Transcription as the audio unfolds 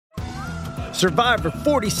Survivor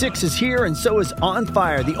 46 is here, and so is On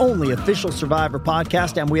Fire, the only official Survivor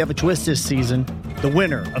podcast, and we have a twist this season. The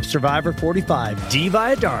winner of Survivor 45, Dee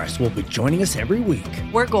Valladares, will be joining us every week.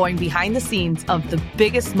 We're going behind the scenes of the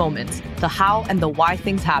biggest moments, the how and the why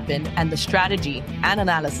things happen, and the strategy and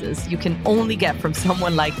analysis you can only get from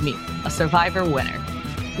someone like me, a Survivor winner.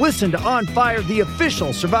 Listen to On Fire, the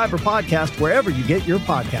official Survivor podcast, wherever you get your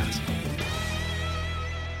podcasts.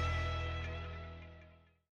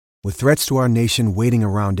 With threats to our nation waiting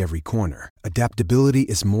around every corner, adaptability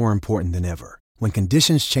is more important than ever. When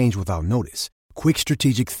conditions change without notice, quick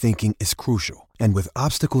strategic thinking is crucial. And with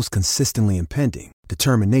obstacles consistently impending,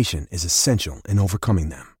 determination is essential in overcoming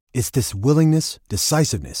them. It's this willingness,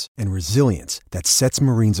 decisiveness, and resilience that sets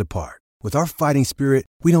Marines apart. With our fighting spirit,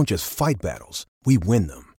 we don't just fight battles, we win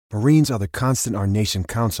them. Marines are the constant our nation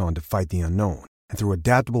counts on to fight the unknown. And through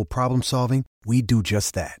adaptable problem solving, we do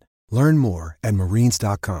just that. Learn more at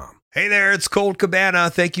marines.com. Hey there, it's Colt Cabana.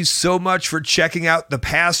 Thank you so much for checking out the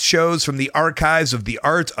past shows from the archives of The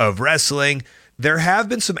Art of Wrestling. There have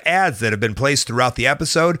been some ads that have been placed throughout the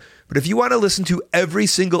episode, but if you want to listen to every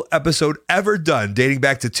single episode ever done dating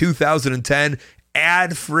back to 2010,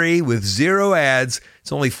 ad-free with zero ads,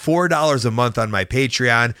 it's only $4 a month on my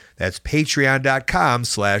Patreon. That's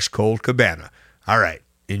patreon.com/Colt Cabana. All right,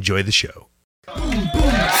 enjoy the show.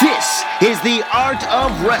 This is The Art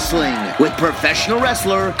of Wrestling with professional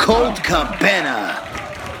wrestler Colt Cabana.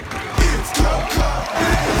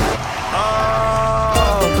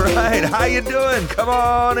 All right, how you doing? Come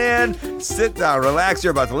on in, sit down, relax.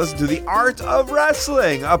 You're about to listen to The Art of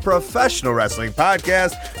Wrestling, a professional wrestling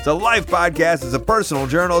podcast. It's a life podcast. It's a personal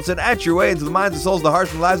journal. It's an entry into the minds and souls, the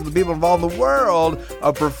hearts and lives of the people involved in the world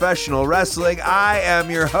of professional wrestling. I am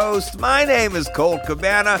your host. My name is Colt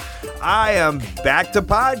Cabana. I am back to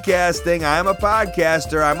podcasting. I am a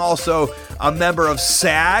podcaster. I'm also a member of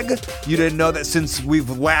SAG. You didn't know that since we've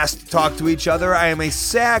last talked to each other. I am a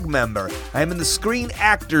SAG member. I am in the Screen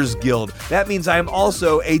Actors Guild. That means I am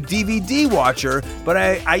also a DVD watcher, but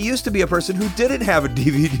I used to be a person who didn't have a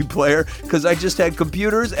DVD player because I just had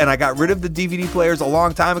computers and I got rid of the DVD players a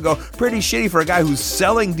long time ago. Pretty shitty for a guy who's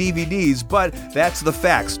selling DVDs, but that's the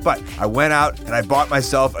facts. But I went out and I bought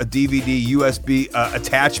myself a DVD USB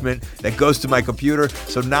attachment that goes to my computer,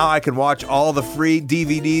 so now I can watch all the free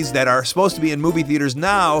DVDs that are supposed to be in movie theaters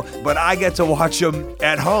now, but I get to watch them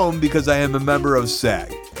at home because I am a member of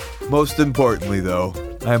SAG. Most importantly, though,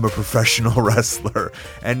 I am a professional wrestler.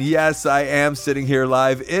 And yes, I am sitting here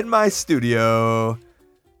live in my studio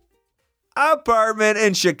apartment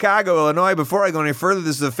in Chicago, Illinois. Before I go any further,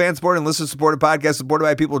 this is a fan-supported and listener-supported podcast supported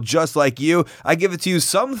by people just like you. I give it to you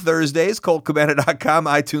some Thursdays, ColtCabana.com,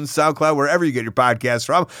 iTunes, SoundCloud, wherever you get your podcasts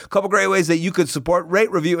from. A couple great ways that you could support, rate,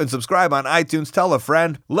 review, and subscribe on iTunes. Tell a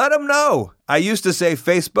friend. Let them know. I used to say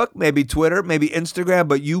Facebook, maybe Twitter, maybe Instagram,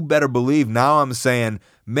 but you better believe now I'm saying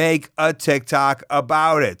make a TikTok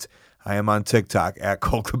about it. I am on TikTok at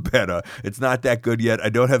Colt Cabana. It's not that good yet. I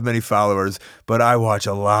don't have many followers, but I watch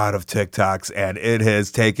a lot of TikToks, and it has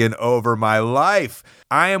taken over my life.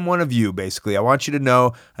 I am one of you, basically. I want you to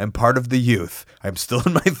know I'm part of the youth. I'm still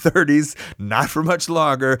in my 30s, not for much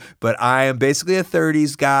longer, but I am basically a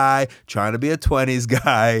 30s guy, trying to be a 20s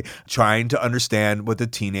guy, trying to understand what the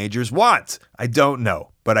teenagers want. I don't know,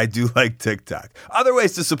 but I do like TikTok. Other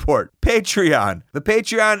ways to support: Patreon. The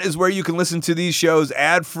Patreon is where you can listen to these shows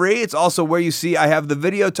ad-free. It's also where you see I have the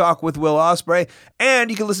video talk with Will Ospreay,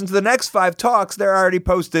 and you can listen to the next 5 talks. They're already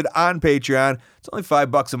posted on Patreon. It's only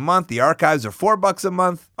 $5 a month. The archives are $4 a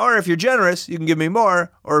month. Or if you're generous, you can give me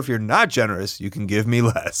more. Or if you're not generous, you can give me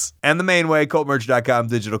less. And the main way, ColtMerch.com,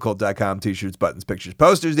 DigitalColt.com, t-shirts, buttons, pictures,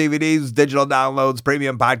 posters, DVDs, digital downloads,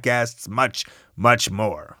 premium podcasts, much, much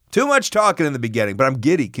more. Too much talking in the beginning, but I'm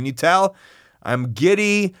giddy. Can you tell? I'm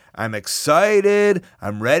giddy. I'm excited.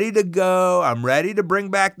 I'm ready to go. I'm ready to bring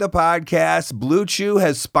back the podcast. Blue Chew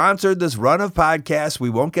has sponsored this run of podcasts.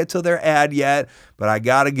 We won't get to their ad yet, but I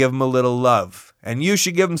got to give them a little love. And you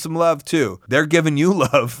should give them some love too. They're giving you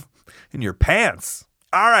love in your pants.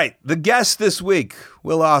 All right, the guest this week,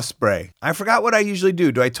 Will Ospreay. I forgot what I usually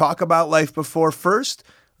do. Do I talk about life before first,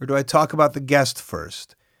 or do I talk about the guest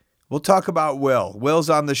first? We'll talk about Will. Will's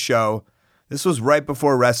on the show. This was right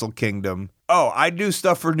before Wrestle Kingdom. Oh, I do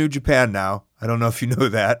stuff for New Japan now. I don't know if you know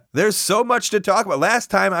that. There's so much to talk about. Last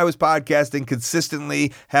time I was podcasting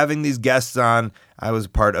consistently, having these guests on, I was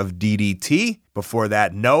part of DDT. Before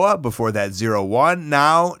that, Noah. Before that, 01.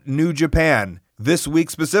 Now, New Japan. This week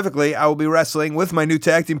specifically, I will be wrestling with my new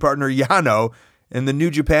tag team partner, Yano, in the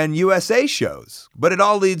New Japan USA shows. But it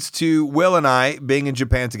all leads to Will and I being in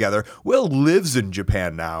Japan together. Will lives in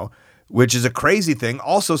Japan now, which is a crazy thing.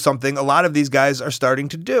 Also something a lot of these guys are starting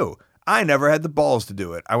to do. I never had the balls to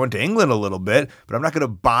do it. I went to England a little bit, but I'm not going to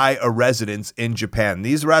buy a residence in Japan.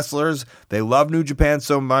 These wrestlers, they love New Japan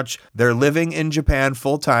so much. They're living in Japan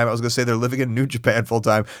full time. I was going to say they're living in New Japan full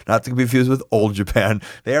time, not to be confused with Old Japan.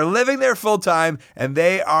 They are living there full time, and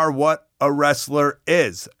they are what a wrestler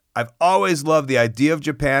is. I've always loved the idea of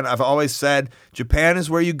Japan. I've always said Japan is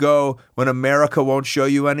where you go when America won't show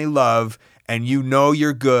you any love and you know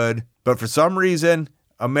you're good, but for some reason,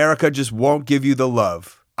 America just won't give you the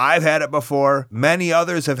love. I've had it before. Many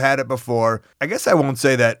others have had it before. I guess I won't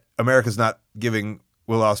say that America's not giving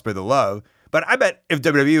Will Ospreay the love, but I bet if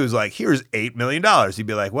WWE was like, here's $8 million, he'd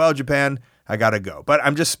be like, well, Japan, I gotta go. But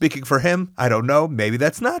I'm just speaking for him. I don't know. Maybe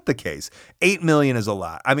that's not the case. $8 million is a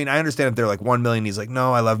lot. I mean, I understand if they're like $1 million, he's like,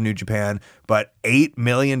 no, I love New Japan. But $8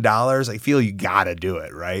 million, I feel you gotta do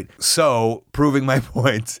it, right? So, proving my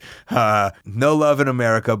point, no love in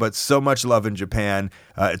America, but so much love in Japan.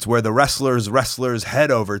 It's where the wrestlers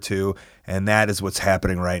head over to, and that is what's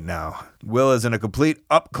happening right now. Will is in a complete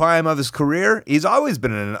up climb of his career. He's always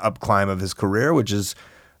been in an up climb of his career, which is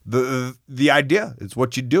the idea. It's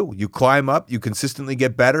what you do. You climb up, you consistently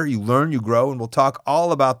get better, you learn, you grow, and we'll talk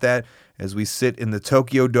all about that as we sit in the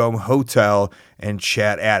Tokyo Dome Hotel and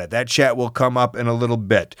chat at it. That chat will come up in a little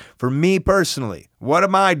bit. For me personally, what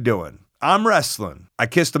am I doing? I'm wrestling. I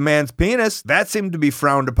kissed a man's penis. That seemed to be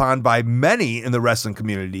frowned upon by many in the wrestling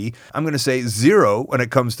community. I'm going to say 0 when it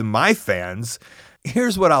comes to my fans.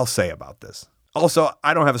 Here's what I'll say about this. Also,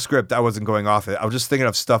 I don't have a script. I wasn't going off it. I was just thinking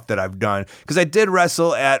of stuff that I've done. Because I did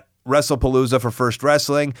wrestle at WrestlePalooza for First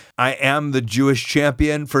Wrestling. I am the Jewish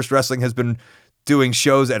champion. First Wrestling has been doing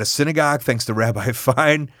shows at a synagogue, thanks to Rabbi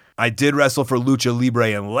Fine. I did wrestle for Lucha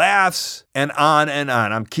Libre and Laughs, and on and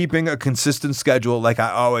on. I'm keeping a consistent schedule like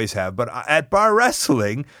I always have. But at Bar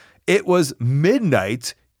Wrestling, it was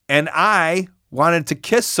midnight, and I wanted to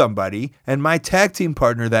kiss somebody, and my tag team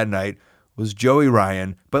partner that night was Joey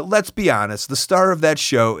Ryan. But let's be honest, the star of that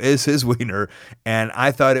show is his wiener, and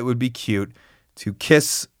I thought it would be cute to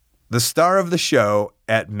kiss the star of the show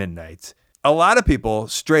at midnight. A lot of people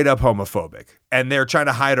straight up homophobic, and they're trying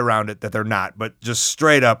to hide around it that they're not, but just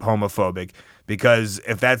straight up homophobic, because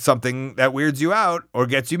if that's something that weirds you out or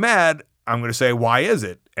gets you mad, I'm going to say, why is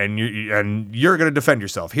it? And you're going to defend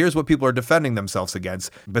yourself. Here's what people are defending themselves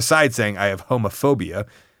against, besides saying I have homophobia,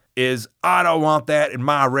 is I don't want that in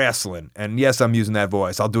my wrestling. And yes, I'm using that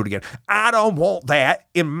voice. I'll do it again. I don't want that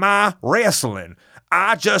in my wrestling.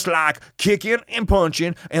 I just like kicking and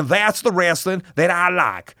punching, and that's the wrestling that I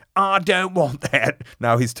like. I don't want that.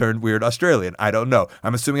 Now he's turned weird Australian. I don't know.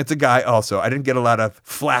 I'm assuming it's a guy also. I didn't get a lot of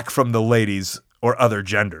flack from the ladies or other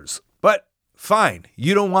genders. But fine,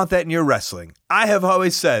 you don't want that in your wrestling. I have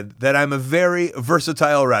always said that I'm a very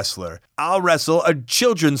versatile wrestler. I'll wrestle a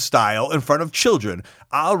children's style in front of children.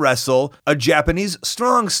 I'll wrestle a Japanese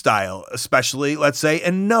strong style, especially, let's say,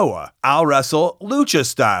 in Noah. I'll wrestle lucha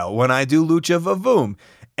style when I do Lucha Vavoom.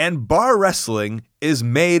 And bar wrestling is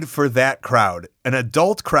made for that crowd, an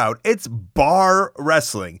adult crowd. It's bar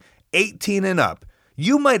wrestling, 18 and up.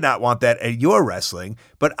 You might not want that at your wrestling,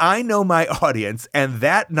 but I know my audience, and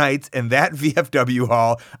that night in that VFW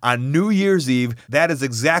hall on New Year's Eve, that is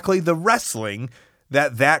exactly the wrestling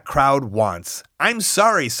that crowd wants. I'm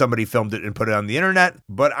sorry somebody filmed it and put it on the internet,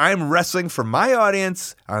 but I'm wrestling for my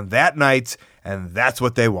audience on that night, and that's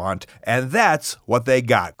what they want, and that's what they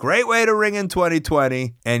got. Great way to ring in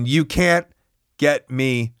 2020, and you can't get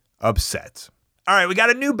me upset. All right, we got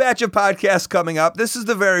a new batch of podcasts coming up. This is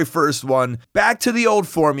the very first one. Back to the old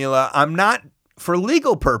formula. I'm not, for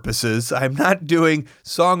legal purposes, I'm not doing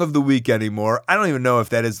Song of the Week anymore. I don't even know if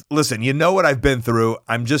that is. Listen, you know what I've been through.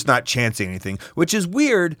 I'm just not chancing anything, which is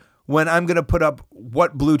weird when I'm going to put up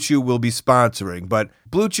what Blue Chew will be sponsoring. But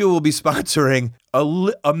Blue Chew will be sponsoring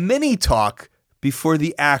a mini talk before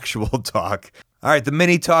the actual talk. All right, the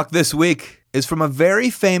mini talk this week is from a very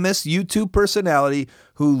famous YouTube personality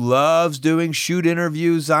who loves doing shoot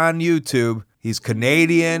interviews on YouTube. He's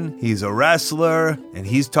Canadian, he's a wrestler, and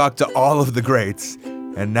he's talked to all of the greats.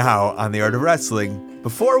 And now on The Art of Wrestling,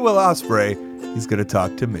 before Will Ospreay, he's going to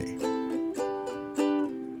talk to me.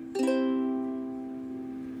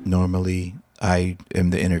 Normally, I am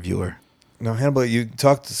the interviewer. Now, Hannibal, you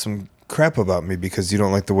talked some crap about me because you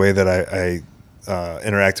don't like the way that I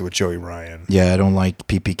interacted with Joey Ryan. Yeah, I don't like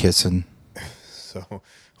pee-pee kissing. So,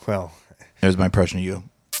 well. There's my impression of you.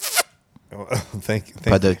 Thank you.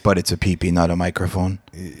 But it's a pee-pee, not a microphone.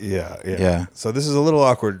 Yeah. So this is a little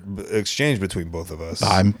awkward exchange between both of us.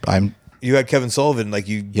 I'm. You had Kevin Sullivan, like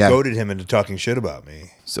you goaded him into talking shit about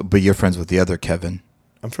me. So, but you're friends with the other Kevin.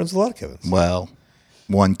 I'm friends with a lot of Kevins. Well,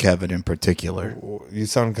 one Kevin in particular. You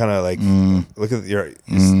sound kind of like. Look at your.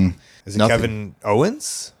 Is it Nothing. Kevin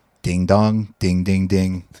Owens? ding dong, ding ding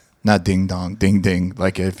ding. Not ding dong, ding ding.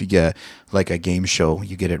 Like if you get like a game show,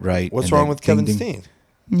 you get it right. What's and wrong then with Kevin ding, Steen?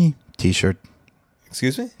 ding. T-shirt.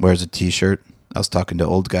 Excuse me? Wears a T-shirt. I was talking to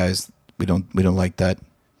old guys. We don't like that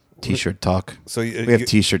T-shirt talk. So we have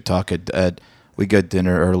T-shirt talk at we get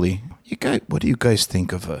dinner early. What do you guys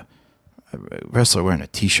think of a wrestler wearing a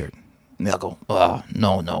T-shirt? And they'll go, oh,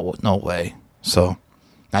 no way. So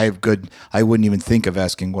I wouldn't even think of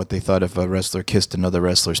asking what they thought if a wrestler kissed another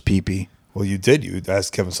wrestler's pee-pee. Well, you did. You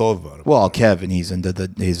asked Kevin Sullivan about it. Well, Kevin, he's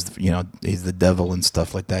the devil and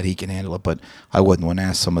stuff like that. He can handle it, but I wouldn't want to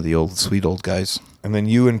ask some of the sweet old guys. And then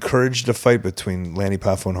you encouraged a fight between Lanny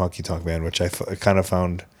Poffo and Honky Tonk Man, which I kind of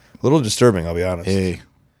found a little disturbing. I'll be honest. Hey,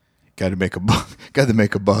 got to make a buck. Got to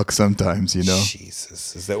make a buck sometimes, you know.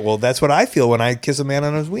 Jesus, that's what I feel when I kiss a man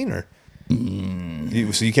on his wiener.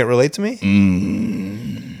 So you can't relate to me?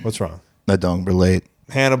 What's wrong? I don't relate.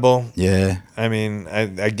 Hannibal. Yeah. I mean,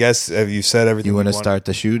 I guess you said everything. You want to start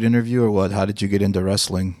the shoot interview or what? How did you get into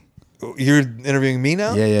wrestling? You're interviewing me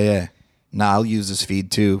now? Yeah. Nah, I'll use this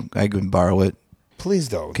feed too. I can borrow it. Please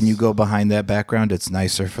don't. Can you go behind that background? It's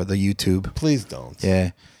nicer for the YouTube. Please don't.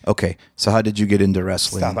 Yeah. Okay. So how did you get into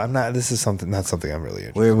wrestling? Stop. I'm not. This is not something I'm really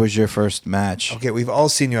interested in. Where was your first match? Okay, we've all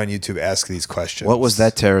seen you on YouTube ask these questions. What was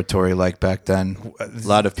that territory like back then? A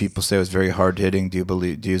lot of people say it was very hard hitting.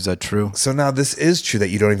 Is that true? So now this is true that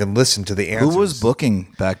you don't even listen to the answers. Who was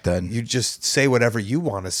booking back then? You just say whatever you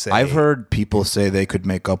want to say. I've heard people say they could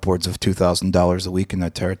make upwards of $2,000 a week in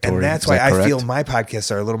that territory. And that's why I feel my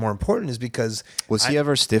podcasts are a little more important, is because was he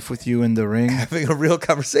ever stiff with you in the ring? Having a real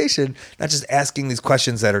conversation, not just asking these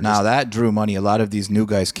questions that are now that drew money. A lot of these new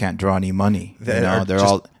guys can't draw any money.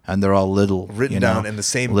 They're all little written down in the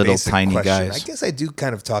same little basic tiny question. guys. I guess I do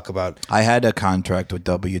kind of talk about. I had a contract with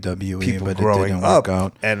WWE, but growing it didn't up, work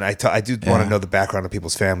out. and I do want to know the background of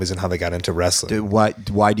people's families and how they got into wrestling.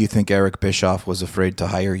 Why do you think Eric Bischoff was afraid to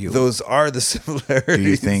hire you? Those are the similarities. Do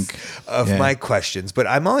you think of my questions? But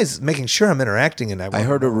I'm always making sure I'm interacting. And I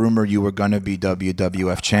heard a rumor you were going to be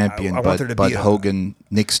WWF champion, but Hogan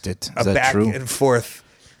nixed it. Is that true? Back and forth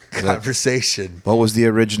conversation. What was the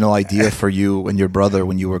original idea for you and your brother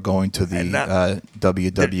when you were going to the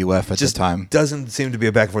WWF at the time? Doesn't seem to be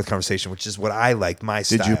a back and forth conversation, which is what I like. My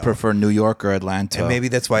style. Did you prefer New York or Atlanta? And maybe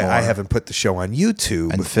that's why I haven't put the show on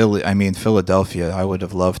YouTube. And Philadelphia, I would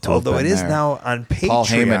have loved to. Although have been it is there. now on Patreon. Paul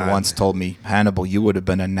Heyman once told me, Hannibal, you would have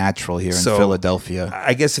been a natural here in Philadelphia.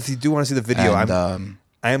 I guess if you do want to see the video,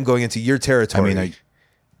 I am going into your territory.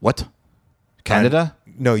 What? Canada?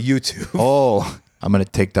 No, YouTube. Oh. I'm going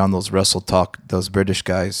to take down those Wrestle Talk, those British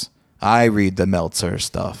guys. I read the Meltzer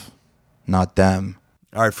stuff, not them.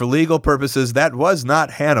 All right, for legal purposes, that was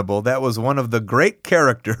not Hannibal. That was one of the great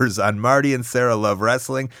characters on Marty and Sarah Love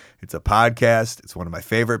Wrestling. It's a podcast. It's one of my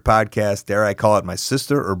favorite podcasts. Dare I call it my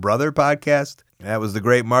sister or brother podcast? That was the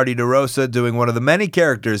great Marty DeRosa doing one of the many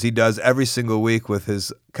characters he does every single week with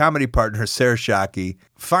his comedy partner, Sarah Shockey.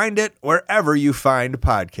 Find it wherever you find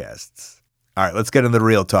podcasts. All right, let's get into the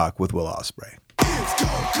real talk with Will Ospreay.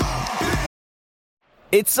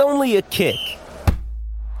 It's only a kick,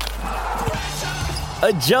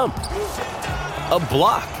 a jump, a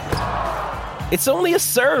block. It's only a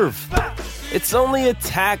serve. It's only a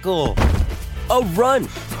tackle, a run.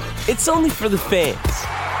 It's only for the fans.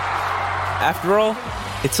 After all,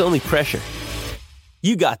 it's only pressure.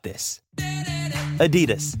 You got this.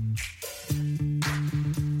 Adidas.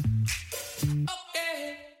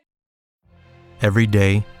 Every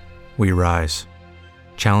day, we rise,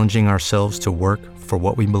 challenging ourselves to work for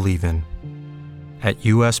what we believe in. At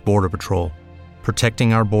U.S. Border Patrol,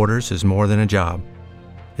 protecting our borders is more than a job.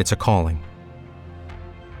 It's a calling.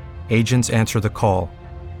 Agents answer the call,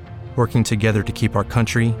 working together to keep our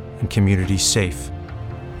country and communities safe.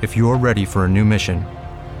 If you're ready for a new mission,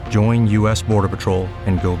 join U.S. Border Patrol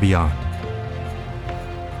and go beyond.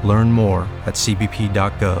 Learn more at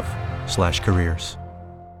cbp.gov/careers.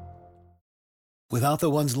 Without the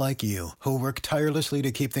ones like you, who work tirelessly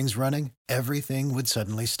to keep things running, everything would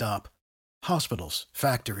suddenly stop. Hospitals,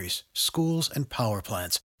 factories, schools, and power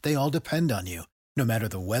plants, they all depend on you. No matter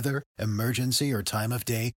the weather, emergency, or time of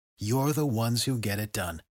day, you're the ones who get it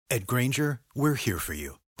done. At Grainger, we're here for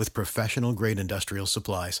you with professional-grade industrial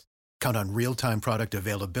supplies. Count on real-time product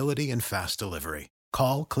availability and fast delivery.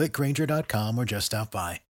 Call, clickgrainger.com, or just stop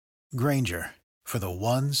by. Grainger, for the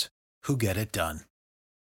ones who get it done.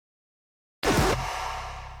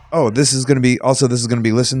 Oh, this is going to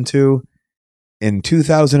be listened to in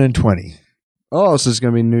 2020. Oh, so it's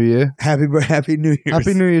going to be New Year. Happy New Year.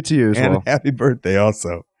 Happy New Year to you as and well. Happy birthday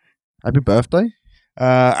also. Happy birthday?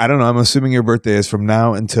 I don't know. I'm assuming your birthday is from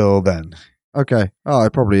now until then. Okay. Oh,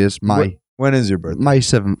 it probably is May. When is your birthday? May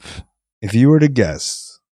 7th. If you were to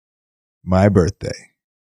guess my birthday.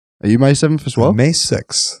 Are you May 7th as well? May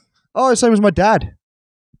 6th. Oh, same as my dad.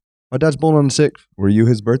 My dad's born on the 6th. Were you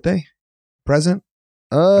his birthday present?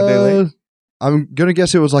 A day late? I'm going to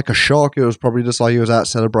guess it was like a shock. It was probably just like he was out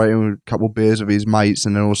celebrating with a couple of beers with his mates,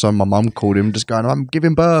 and then all of a sudden my mum called him just going, I'm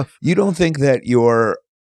giving birth. You don't think that your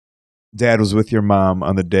dad was with your mom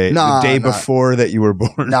on the day before that you were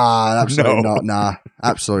born? Nah, absolutely not. Nah,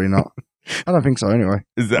 absolutely not. I don't think so anyway.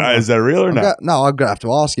 Is that real or not? No, I'm going to have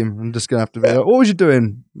to ask him. I'm just going to have to be like, what was you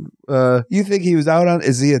doing? You think he was out on,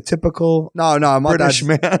 is he a typical my British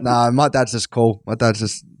man? Nah, my dad's just cool. My dad's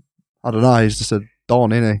just, I don't know, he's just a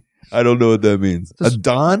Don, isn't he? I don't know what that means. Just, a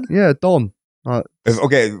Don? Yeah, Don.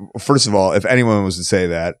 Okay, first of all, if anyone was to say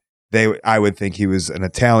that, I would think he was an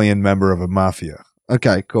Italian member of a mafia.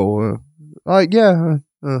 Okay, cool.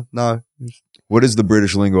 No. What is the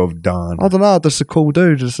British lingo of Don? I don't know. Just a cool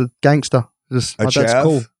dude. Just a gangster. Just a my chav? dad's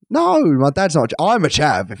cool. No, my dad's not. I'm a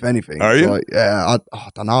chav, if anything. Are you? Like, yeah, I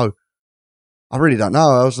don't know. I really don't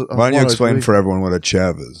know. Why don't you explain for everyone what a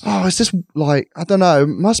chav is? Oh, it's just like, I don't know. It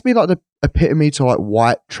must be like the epitome to like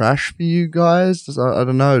white trash for you guys. Just, I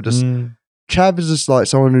don't know. Just chav is just like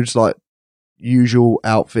someone who's like usual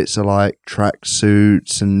outfits are like track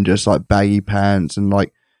suits and just like baggy pants and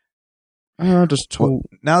like just tall. Well,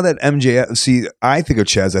 now that MJF, see, I think of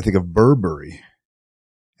Chaz, I think of Burberry.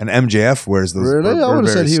 And MJF wears those. Really? I would have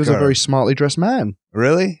said he was a scarves. very smartly dressed man.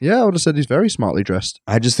 Really? Yeah, I would have said he's very smartly dressed.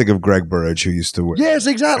 I just think of Greg Burridge, who used to wear. Yes,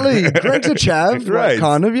 exactly. Greg's a chav. Right.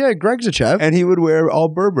 Kind of. Yeah, Greg's a chav. And he would wear all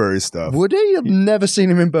Burberry stuff. Would he? I've never seen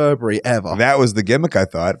him in Burberry, ever. That was the gimmick, I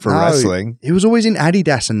thought, for wrestling. He was always in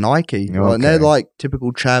Adidas and Nike. Okay. Like, they're like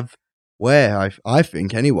typical chav wear, I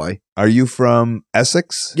think, anyway. Are you from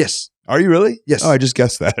Essex? Yes. Are you really? Yes. Oh, I just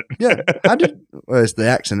guessed that. Yeah. Well, it's the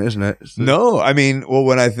accent, isn't it? No, I mean, well,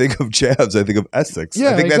 when I think of chavs, I think of Essex. Yeah,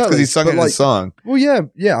 I think that's because he sung it in like, his song. Well, yeah.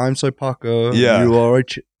 I'm so Parker. Yeah. You are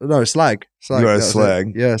no, slag. You are a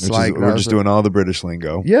slag. Yeah, slag. We're just doing all the British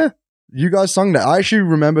lingo. Yeah. You guys sung that. I actually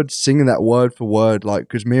remembered singing that word for word, like,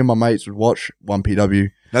 because me and my mates would watch 1PW.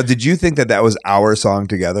 Now, did you think that was our song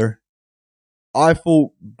together? I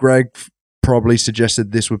thought Greg probably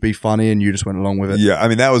suggested this would be funny and you just went along with it. Yeah, I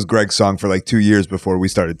mean, that was Greg's song for like 2 years before we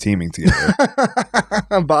started teaming together.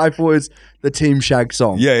 But I thought it was the Team Shag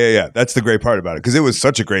song. Yeah. That's the great part about it because it was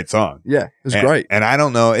such a great song. Yeah, it was great. And I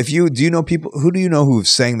don't know, do you know people, who do you know who've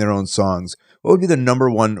sang their own songs? What would be the number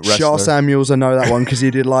one wrestler? Shaw Samuels, I know that one because he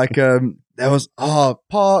did like, there was,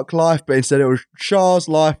 Park Life, but instead it was Shaw's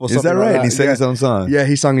Life or something. Is that right? Like that. And he sang his own song? Yeah,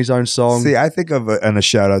 he sung his own song. See, I think of, and a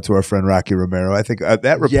shout out to our friend Rocky Romero. I think that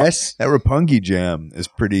Roppongi jam is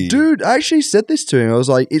pretty. Dude, I actually said this to him. I was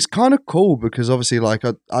like, it's kind of cool because obviously, like,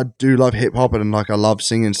 I do love hip hop and like I love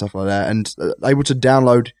singing and stuff like that. And able to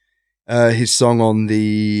download his song on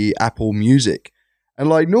the Apple Music. And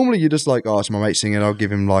like normally you're just like, oh, it's my mate singing. I'll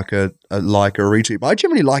give him like a retweet. But I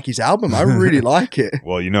generally like his album. I really like it.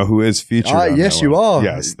 Well, you know who is featured? on yes, that you one. are.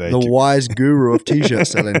 Yes, the wise guru of t-shirt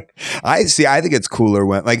selling. I think it's cooler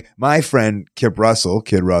when like my friend Kid Russell,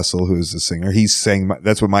 who's the singer. He's saying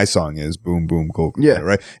that's what my song is. Boom, boom, cool. Yeah,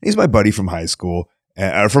 right. He's my buddy from high school,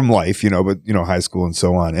 from life, but high school and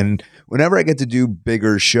so on. And whenever I get to do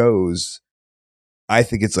bigger shows, I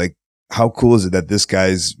think it's like, how cool is it that this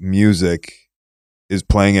guy's music is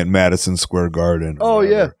playing at Madison Square Garden? Oh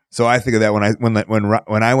yeah. So I think of that when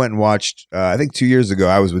I went and watched. I think 2 years ago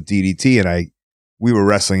I was with DDT and we were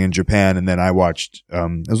wrestling in Japan, and then I watched.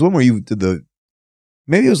 It was one where you did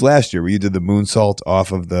maybe it was last year where you did the moonsault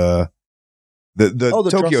off of the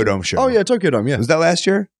Tokyo Dome show. Oh yeah, Tokyo Dome. Yeah, was that last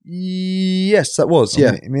year? Yes, that was.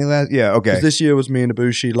 Yeah, yeah. Okay. This year was me and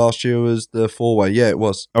Ibushi. Last year was the 4-way. Yeah, it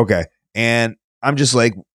was. Okay, and I'm just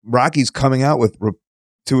like, Rocky's coming out with.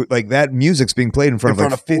 To like that music's being played in front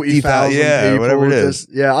of 50,000 people, whatever it is.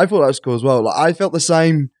 Yeah, I thought that was cool as well. Like, I felt the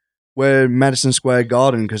same where Madison Square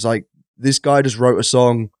Garden, because like this guy just wrote a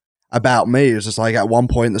song about me. It's just like at one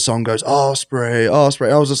point the song goes, Osprey. I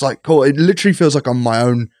was just like, cool. It literally feels like I'm my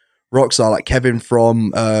own rock star, like Kevin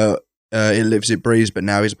from It Lives, It Breathes, but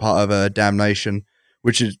now he's a part of Damnation,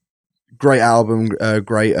 which is great album,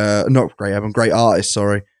 great artist.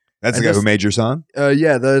 Sorry. That's the guy who made your song?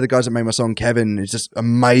 Yeah, they're the guys that made my song. Kevin is just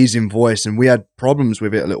amazing voice, and we had problems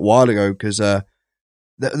with it a little while ago because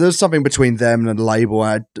there's something between them and the label.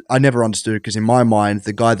 I never understood because in my mind,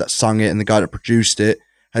 the guy that sung it and the guy that produced it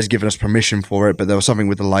has given us permission for it, but there was something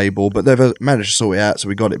with the label. But they've managed to sort it out, so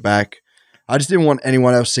we got it back. I just didn't want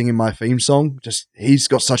anyone else singing my theme song. Just he's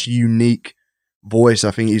got such a unique voice.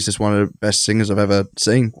 I think he's just one of the best singers I've ever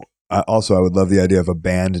seen. Also, I would love the idea of a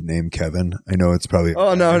band named Kevin. I know it's probably.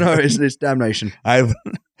 Oh no, it's Damnation. I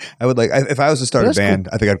would like if I was to start a band.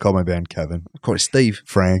 Cool. I think I'd call my band Kevin. I'd call it Steve,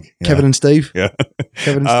 Frank, yeah. Kevin and Steve. Yeah,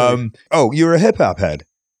 Kevin and Steve. Oh, you were a hip hop head,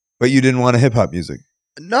 but you didn't want a hip hop music.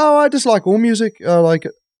 No, I just like all music. I like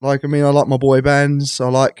I like my boy bands. I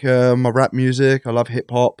like my rap music. I love hip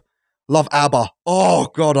hop. Love ABBA. Oh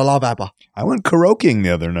God, I love ABBA. I went karaokeing the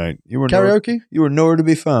other night. You were karaoke. You were nowhere to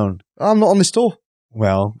be found. I'm not on this tour.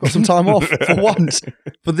 Well, got some time off for once.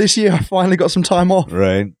 For this year, I finally got some time off.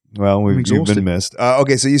 Right. Well, you've been missed.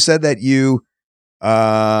 Okay, so you said that your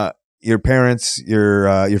parents,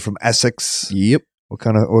 you're from Essex. Yep. What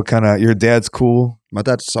kind of? Your dad's cool. My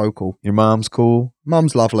dad's so cool. Your mom's cool.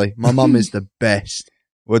 Mom's lovely. My mom is the best.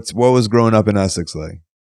 What was growing up in Essex like?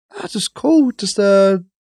 Just cool. Just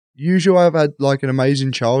usual. I've had like an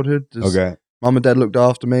amazing childhood. Okay. Mum and dad looked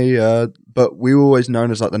after me, but we were always known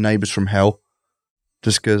as like the neighbors from hell.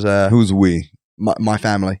 Just because. Who's we? My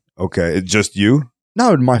family. Okay, it's just you?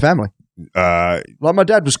 No, my family. Like my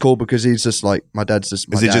dad was cool because he's just like my dad's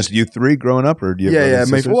just. Is it just you three growing up, or do you? Yeah.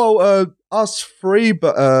 Us three,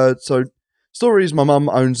 but so. Story is my mum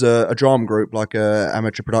owns a drama group, like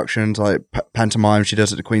amateur productions, like pantomime. She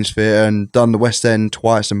does at the Queen's Theatre and done the West End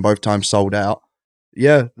twice and both times sold out.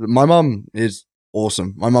 Yeah, my mum is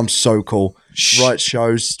awesome. My mum's so cool. Writes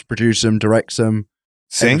shows, produces them, directs them.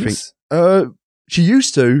 Sings? She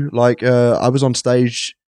used to. Like, I was on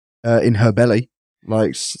stage in her belly,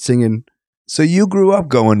 like singing. So you grew up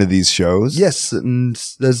going to these shows? Yes, and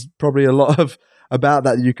there's probably a lot of about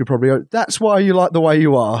that you could probably go, that's why you like the way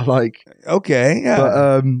you are. Like, okay, yeah.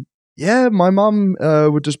 But yeah, my mum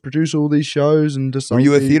would just produce all these shows and just. Were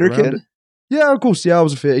you a theater kid? Yeah, of course. Yeah, I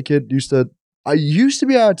was a theater kid. I used to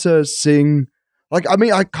be able to sing. Like, I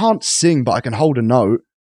mean, I can't sing, but I can hold a note.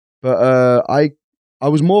 But I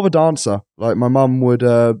was more of a dancer. Like, my mum would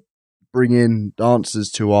bring in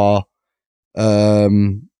dancers to our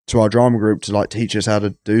drama group to like teach us how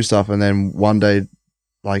to do stuff, and then one day.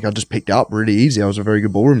 Like, I just picked it up really easy. I was a very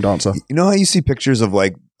good ballroom dancer. You know how you see pictures of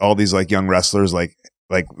like all these like young wrestlers, like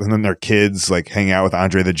when they're kids, like hang out with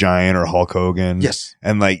Andre the Giant or Hulk Hogan. Yes.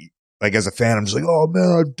 And like as a fan, I'm just like, oh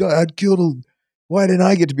man, I'd killed. Why didn't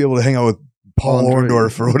I get to be able to hang out with Paul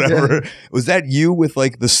Orndorff or whatever? Yeah. Was that you with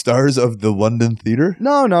like the stars of the London theater?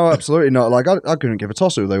 No, absolutely not. Like I couldn't give a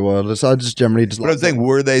toss who they were. I just generally just. But I'm saying,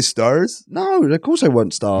 were they stars? No, of course they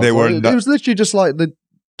weren't stars. They weren't. It was literally just like the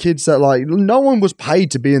kids that like no one was paid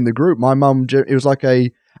to be in the group. My mum, it was like a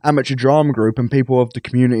amateur drama group, and people of the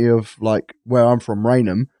community of like where I'm from,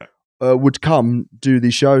 Raynham, would come do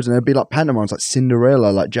these shows, and it'd be like pantomimes, like Cinderella,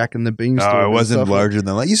 like Jack and the Beanstalk. Oh, it wasn't larger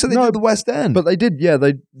than like you said. They did the West End, but they did. Yeah,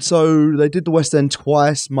 they did the West End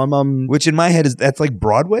twice. My mum, which in my head that's like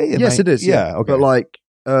Broadway. Yes, it is. Yeah, okay. But like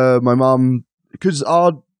my mum, because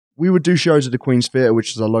we would do shows at the Queen's Theatre,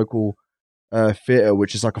 which is a local. Theater,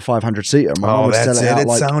 which is like a 500-seater. That's it. It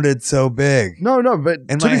sounded so big. No, but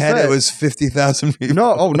in my head it was 50,000 people.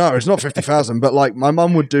 No, it's not 50,000. But like my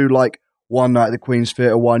mum would do like one night at the Queen's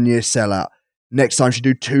Theatre, 1 year sell out. Next time she'd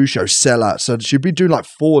do 2 shows, sell out. So she'd be doing like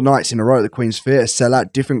 4 nights in a row at the Queen's Theatre, sell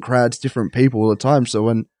out, different crowds, different people all the time. So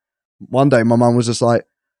when one day my mum was just like,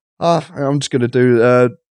 I'm just going to do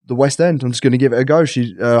the West End. I'm just going to give it a go.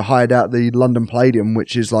 She hired out the London Palladium,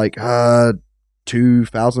 which is like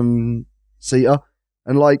 2,000 seater,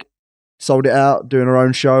 and like sold it out, doing her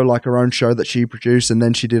own show, like her own show that she produced, and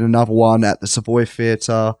then she did another one at the Savoy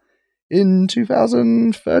Theatre in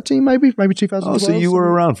 2013, maybe 2012. Oh, so you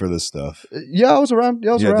were around for this stuff? Yeah, I was around. Yeah,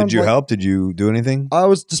 I was around. Did you help? Did you do anything? I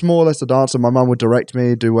was just more or less a dancer. My mum would direct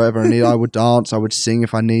me, do whatever I need. I would dance, I would sing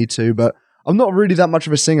if I need to, but I'm not really that much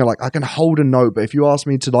of a singer. Like, I can hold a note, but if you ask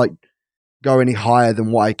me to like go any higher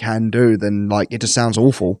than what I can do, then like it just sounds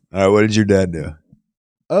awful. All right, what did your dad do?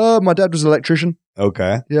 My dad was an electrician.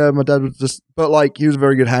 Okay. Yeah, my dad was just, but like he was a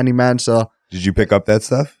very good handyman. So did you pick up that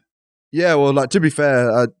stuff? Yeah, well, like to be fair,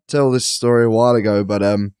 I tell this story a while ago, but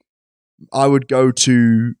I would go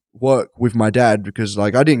to work with my dad because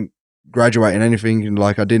like I didn't graduate in anything, and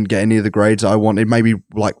like I didn't get any of the grades I wanted. Maybe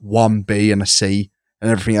like 1 B and a C, and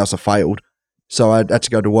everything else I failed. So I had to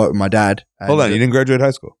go to work with my dad. Hold on, you didn't graduate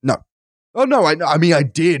high school? No. Oh no, I mean I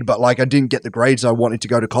did, but like I didn't get the grades I wanted to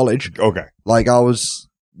go to college. Okay. Like I was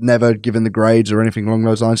never given the grades or anything along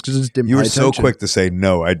those lines because I just didn't. You were pay attention. so quick to say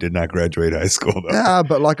no. I did not graduate high school though. Yeah,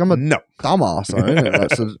 but like I'm a dumbass.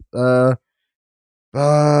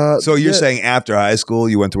 So you're saying after high school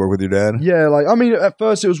you went to work with your dad? Yeah, like I mean at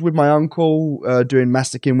first it was with my uncle doing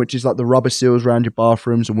masticing, which is like the rubber seals around your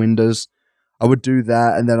bathrooms and windows. I would do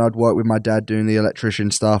that, and then I'd work with my dad doing the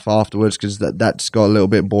electrician stuff afterwards because that's got a little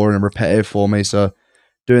bit boring and repetitive for me. So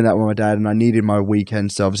doing that with my dad, and I needed my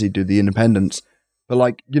weekends to obviously do the independence. But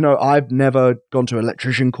like, you know, I've never gone to an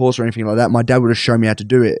electrician course or anything like that. My dad would have shown me how to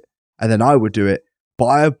do it, and then I would do it. But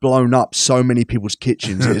I have blown up so many people's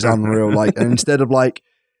kitchens. It is unreal. Like, and instead of like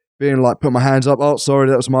being like, put my hands up, oh, sorry,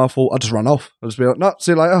 that was my fault, I just run off. I'll just be like, no,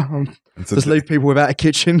 see you later. Just leave people without a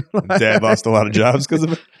kitchen. Dad lost a lot of jobs because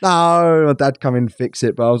of it? No, my dad come in and fix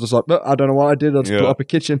it. But I was just like, no, I don't know what I did. I just put up a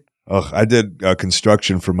kitchen. Oh, I did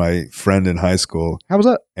construction for my friend in high school. How was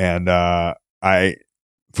that? And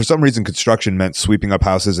for some reason, construction meant sweeping up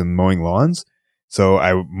houses and mowing lawns. So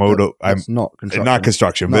I mowed. It's not construction. Not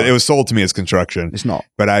construction, but it was sold to me as construction. It's not.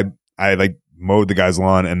 But I like mowed the guy's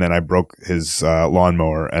lawn, and then I broke his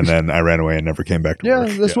lawnmower, and then I ran away and never came back to work.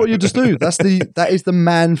 Yeah, that's what you just do. That is the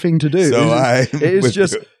man thing to do. So it is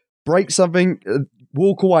just break something,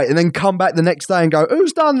 walk away, and then come back the next day and go,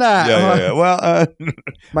 "Who's done that?" Yeah. Well,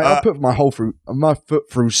 mate, I put my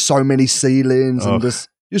foot through so many ceilings and just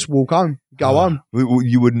walk home, go home.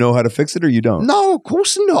 You would know how to fix it, or you don't? No, of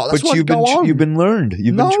course not. That's why you've been learned.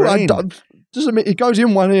 You've been trained. Doesn't mean it goes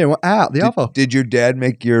in one ear, out the other. Did your dad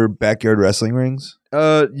make your backyard wrestling rings?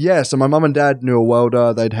 Yeah. So my mum and dad knew a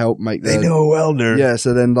welder. They'd help make. They know a welder. Yeah.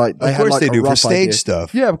 So then, like, of course they do for stage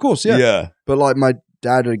stuff. Yeah, of course. Yeah. Yeah. But like my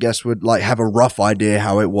dad, I guess, would like have a rough idea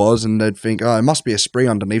how it was, and they'd think, oh, it must be a spring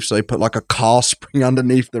underneath. So they put like a car spring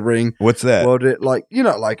underneath the ring. What's that? Well, like, you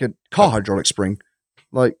know, like a car hydraulic spring.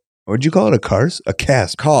 Like, what'd you call it? A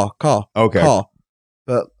cast? Car. Okay. Car.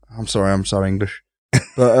 But I'm sorry, I'm so English.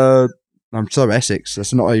 But I'm so Essex.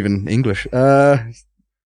 That's not even English. But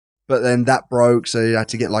then that broke, so you had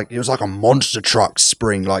to get it was like a monster truck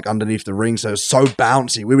spring, like underneath the ring. So it was so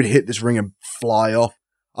bouncy. We would hit this ring and fly off.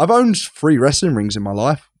 I've owned 3 wrestling rings in my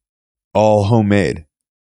life. All homemade?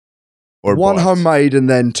 Or one bought? Homemade and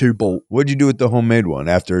then 2 bought. What'd you do with the homemade one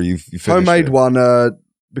after you finished homemade it? One,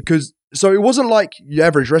 because, so it wasn't like your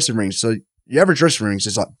average wrestling rings. So your average wrestling rings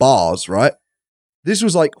is like bars, right? This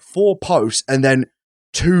was like 4 posts and then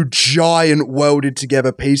 2 giant welded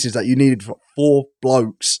together pieces that you needed for 4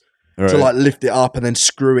 blokes to like lift it up and then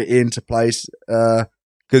screw it into place.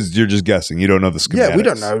 Because you're just guessing. You don't know the schematics. Yeah, we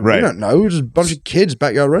don't know. Right. We don't know. We're just a bunch of kids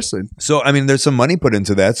backyard wrestling. So, I mean, there's some money put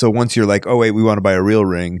into that. So once you're like, oh, wait, we want to buy a real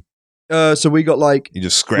ring. So we got like... You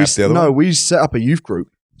just scrapped the other one? No, we set up a youth group.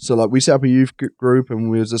 So like we set up a youth group and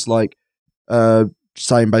we was just like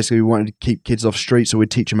saying basically we wanted to keep kids off street, so we'd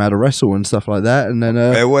teach them how to wrestle and stuff like that. And then...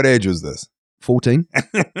 At what age was this? 14.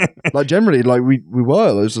 Like generally, like we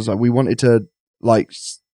were. It was just like we wanted to like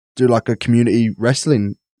do like a community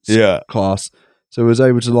wrestling class. So we was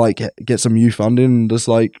able to like get some youth funding and just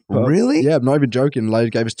like really? Yeah, I'm not even joking.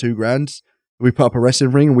 Lady gave us $2,000. We put up a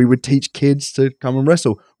wrestling ring and we would teach kids to come and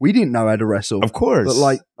wrestle. We didn't know how to wrestle, of course. But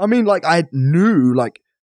like, I mean, like I knew like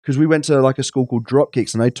because we went to like a school called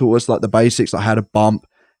Dropkicks and they taught us like the basics, like how to bump,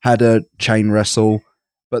 how to chain wrestle.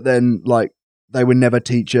 But then like they would never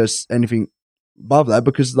teach us anything above that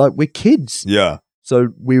because like we're kids. Yeah. So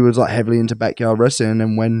we was like heavily into backyard wrestling,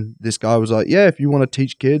 and when this guy was like, yeah, if you want to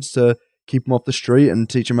teach kids to keep them off the street and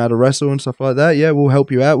teach them how to wrestle and stuff like that, yeah, we'll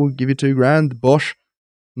help you out. We'll give you $2,000, bosh.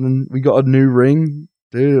 And then we got a new ring.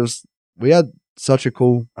 Dude, we had such a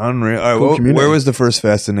cool, unreal. Cool community. Where was the first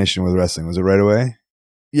fascination with wrestling? Was it right away?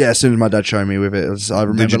 Yeah, as soon as my dad showed me with it. I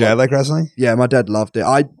remember. Did your dad like wrestling? Yeah, my dad loved it.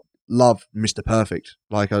 I love Mr. Perfect.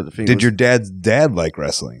 Like I think. Did your dad's dad like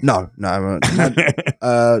wrestling? No. My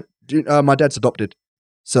dad's adopted,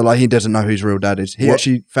 so like he doesn't know who his real dad is. He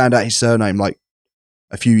actually found out his surname like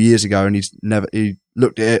a few years ago, and he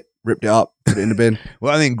looked at it, ripped it up, put it in the bin.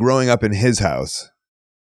 Well, I mean, growing up in his house.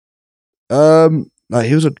 Like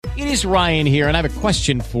he was It is Ryan here, and I have a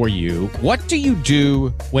question for you. What do you do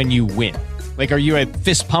when you win? Like, are you a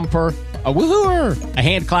fist pumper, a woohooer, a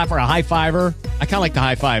hand clapper, a high fiver? I kind of like the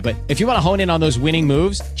high five, but if you want to hone in on those winning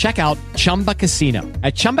moves, check out Chumba Casino.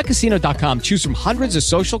 At ChumbaCasino.com, choose from hundreds of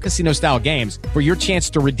social casino style games for your chance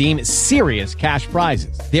to redeem serious cash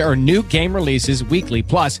prizes. There are new game releases weekly,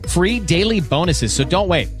 plus free daily bonuses. So don't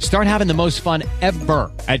wait. Start having the most fun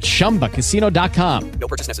ever at ChumbaCasino.com. No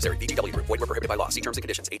purchase necessary. VGW. Void where prohibited by law. See terms and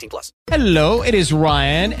conditions. 18+. Hello, it is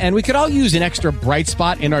Ryan, and we could all use an extra bright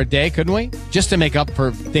spot in our day, couldn't we? Just to make up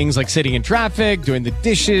for things like sitting in traffic, doing the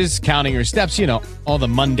dishes, counting your steps, you know, all the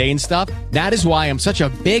mundane stuff. That is why I'm such a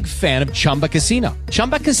big fan of Chumba Casino.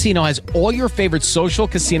 Chumba Casino has all your favorite social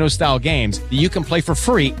casino style games that you can play for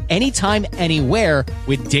free anytime, anywhere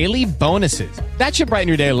with daily bonuses. That should brighten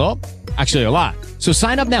your day a little. Actually, a lot. So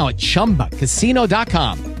sign up now at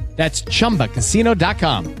ChumbaCasino.com. That's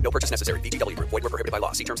ChumbaCasino.com. No purchase necessary. VGW Group. Void where prohibited by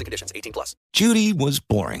law. See terms and conditions. 18+. Judy was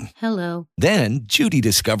boring. Hello. Then Judy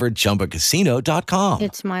discovered ChumbaCasino.com.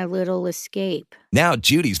 It's my little escape. Now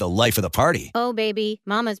Judy's the life of the party. Oh, baby,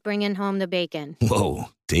 mama's bringing home the bacon. Whoa,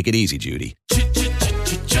 take it easy, Judy.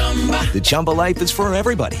 The Chumba life is for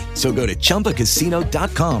everybody. So go to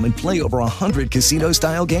ChumbaCasino.com and play over 100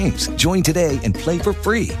 casino-style games. Join today and play for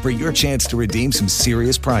free for your chance to redeem some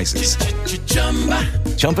serious prizes.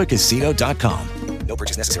 ChumbaCasino.com. No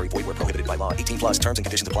purchase necessary. Void where prohibited by law. 18+. Terms and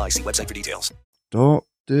conditions apply. See website for details.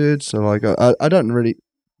 Dude, so like I don't really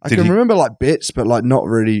I Did can he- remember like bits, but like not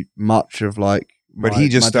really much of like. But my- he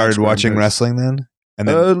just my started dad's watching grandparents. wrestling then? And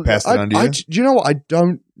then passed it on to you? Do you know what? I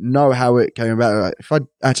don't know how it came about. Like, if I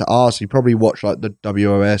had to ask, he probably watched like the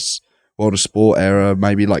WOS World of Sport era,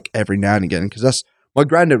 maybe like every now and again, because that's my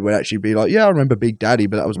granddad would actually be like, yeah, I remember Big Daddy,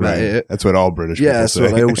 but that was about Right. it. That's what all British Yeah, people that's say.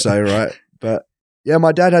 what they all say, right? But yeah,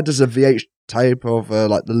 my dad had this a VH tape of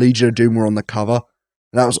like the Legion of Doom were on the cover.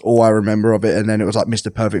 And that was all I remember of it. And then it was like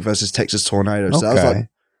Mr. Perfect versus Texas Tornado. So that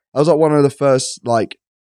was like one of the first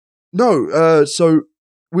so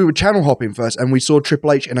we were channel hopping first, and we saw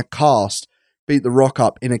Triple H in a cast beat The Rock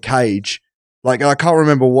up in a cage. Like, I can't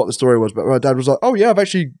remember what the story was, but my dad was like, "Oh yeah, I've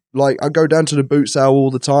actually I go down to the boot sale all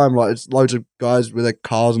the time. Like, it's loads of guys with their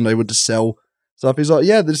cars, and they would just sell stuff." He's like,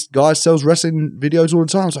 "Yeah, this guy sells wrestling videos all the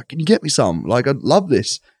time." I was like, "Can you get me some? Like, I'd love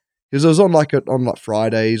this." Because it was on like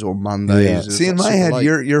Fridays or Mondays. Yeah. It was, See, in like, my super head,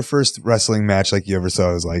 late. your first wrestling match like you ever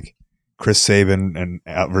saw was like Chris Sabin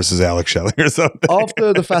and versus Alex Shelley or something.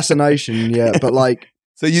 After the Fascination, yeah, but like.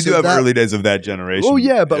 So you do have that- early days of that generation. Oh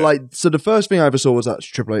yeah, but like, so the first thing I ever saw was that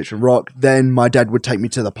Triple H and Rock. Then my dad would take me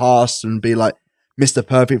to the past and be like, Mr.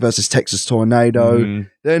 Perfect versus Texas Tornado.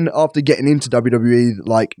 Mhm. Then after getting into WWE,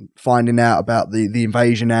 like finding out about the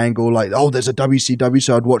invasion angle, like, oh, there's a WCW,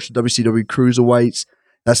 so I'd watch the WCW Cruiserweights.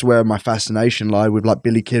 That's where my fascination lied, with like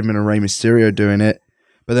Billy Kidman and Rey Mysterio doing it.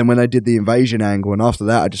 But then when they did the invasion angle, and after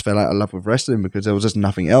that, I just fell out of love with wrestling because there was just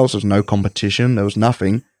nothing else. There was no competition. There was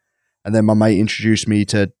nothing. And then my mate introduced me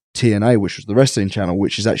to TNA, which was the wrestling channel,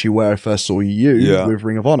 which is actually where I first saw you with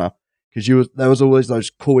Ring of Honor. Because there was always those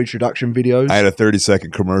cool introduction videos. I had a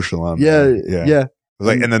 30-second commercial on Yeah, there. yeah. It was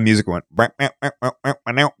like, and the music went. Yeah,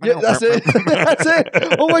 that's it. That's it.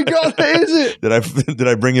 Oh my God, that is it. Did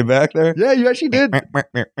I bring you back there? Yeah, you actually did.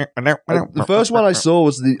 The first one I saw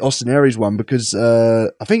was the Austin Aries one because I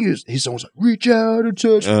think his song was like, "Reach out and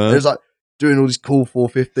touch." It was like doing all these cool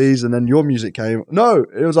 450s, and then your music came. No,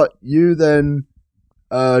 it was like you, then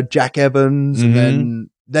Jack Evans, and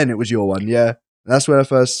then it was your one. Yeah, that's when I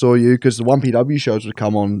first saw you because the 1PW shows would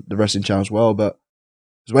come on the wrestling channel as well. But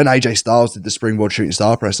it was when AJ Styles did the Springboard Shooting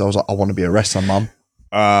Star Press. I was like, I want to be a wrestler, Mum.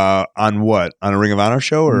 On what? On a Ring of Honor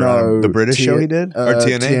show or No, on the British show he did? Or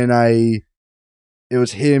TNA? TNA. It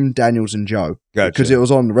was him, Daniels, and Joe. Gotcha. Because it was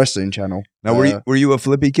on the wrestling channel. Now, were you a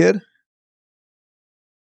flippy kid?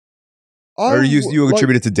 Or you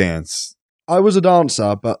attributed to dance? I was a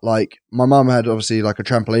dancer, but like my mum had obviously like a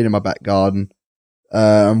trampoline in my back garden.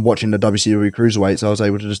 And watching the WCW Cruiserweights, I was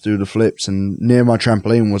able to just do the flips. And near my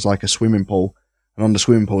trampoline was like a swimming pool, and on the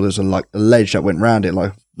swimming pool there's a ledge that went round it,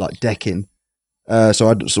 like decking. So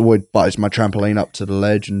I just always bite my trampoline up to the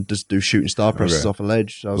ledge and just do shooting star presses off a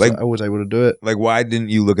ledge. So I was always able to do it. Like, why didn't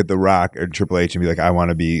you look at The Rock or Triple H and be like, I want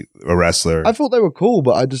to be a wrestler? I thought they were cool,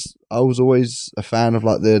 but I was always a fan of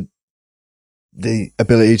like the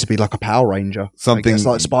ability to be like a Power Ranger. Something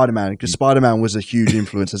like Spider-Man, because Spider-Man was a huge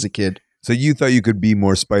influence as a kid. So you thought you could be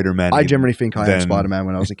more Spider-Man? I generally think I am Spider-Man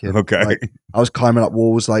when I was a kid. Okay. Like, I was climbing up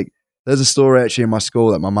walls. Like, there's a story actually in my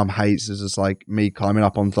school that my mum hates. It's just like me climbing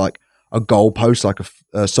up on like a goal post, like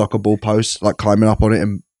a soccer ball post, like climbing up on it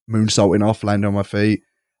and moonsaulting off, landing on my feet.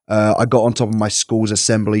 I got on top of my school's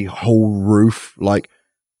assembly hall roof, like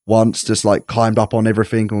once, just like climbed up on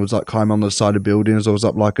everything and was like climbing on the side of buildings. I was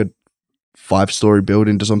up like a 5-story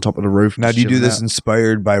building just on top of the roof. Now, do you do chilling this out.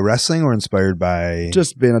 inspired by wrestling or inspired by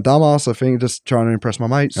Just being a dumbass, I think, just trying to impress my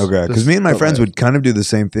mates. Okay, because Just me and my felt friends like- would kind of do the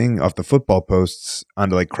same thing off the football posts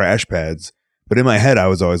onto like crash pads. But in my head, I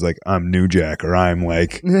was always like, I'm New Jack, or I'm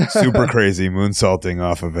like super crazy moonsaulting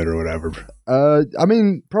off of it or whatever. I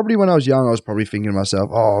mean, probably when I was young, I was probably thinking to myself,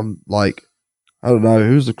 oh, I'm like, I don't know,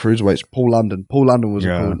 who's the cruiserweights? Paul London. Paul London was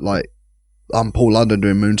Yeah. a cool, like, I'm Paul London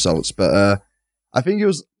doing moonsaults. But I think it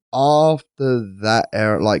was after that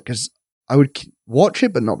era, like, because I would watch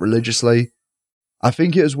it, but not religiously. I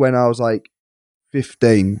think it was when I was like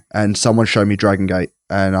 15 and someone showed me Dragon Gate,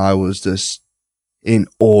 and I was just in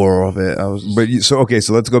awe of it. I was,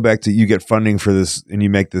 So let's go back to you get funding for this and you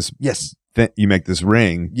make this. Yes. You make this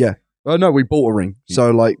ring. Yeah. Oh no, we bought a ring.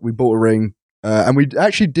 So like we bought a ring. And we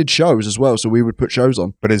actually did shows as well, so we would put shows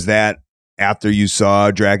on. But is that after you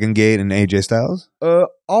saw Dragon Gate and AJ Styles?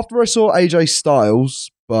 After I saw AJ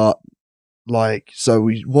Styles, but so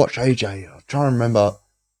we watched AJ. I'm trying to remember.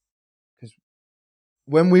 Because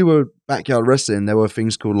when we were backyard wrestling, there were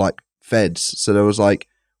things called like feds. So there was like,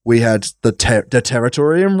 we had the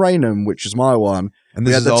territory in Raynham, which is my one. And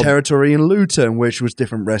we had the territory in Luton, which was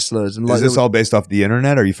different wrestlers. And is this all based off the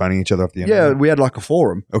internet? Or are you finding each other off the internet? Yeah, we had like a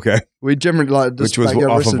forum. Okay. We generally which was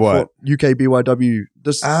off of what? UK BYW.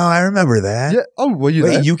 I remember that. Yeah. Oh, were you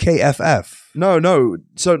there? UKFF. No.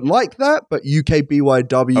 So like that, but UK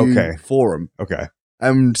BYW forum. Okay.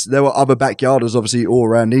 And there were other backyarders, obviously, all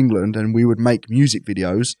around England, and we would make music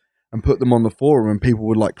videos and put them on the forum, and people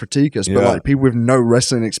would like critique us. But like people with no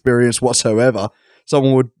wrestling experience whatsoever.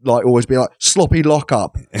 Someone would like always be like, sloppy lock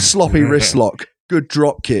up, sloppy wrist lock, good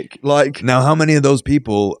drop kick. Like, now, how many of those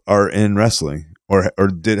people are in wrestling, or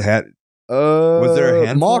did was there a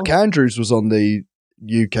handful? Mark Andrews was on the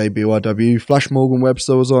UK BYW. Flash Morgan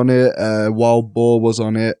Webster was on it. Wild Boar was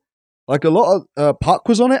on it. Like a lot of Puck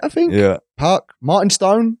was on it, I think. Yeah, Puck, Martin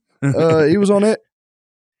Stone, he was on it.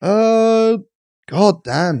 God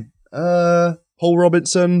damn, Paul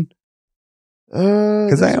Robinson.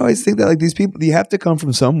 Because I always think that like these people, you have to come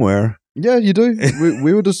from somewhere. Yeah, you do.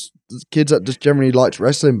 we were just kids that just generally liked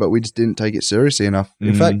wrestling, but we just didn't take it seriously enough.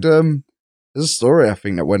 In fact, there's a story I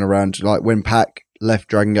think that went around, like when Pac left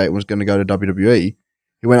Dragon Gate and was going to go to WWE,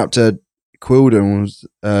 he went up to Quilden was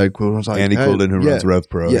like, Andy Quilden, who runs Rev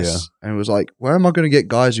Pro, and was like, where am I going to get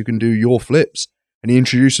guys who can do your flips? And he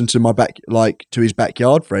introduced them to to his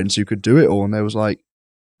backyard friends who could do it all, and they was like,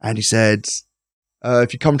 and he said,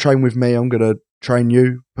 if you come train with me, I'm going to train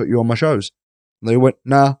you, put you on my shows. And they went,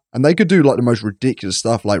 nah. And they could do like the most ridiculous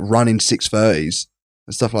stuff, like running 630s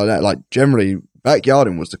and stuff like that. Like generally,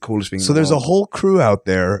 backyarding was the coolest thing. So there's a whole crew out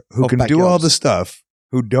there who can do all the stuff,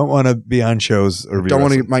 who don't want to be on shows or don't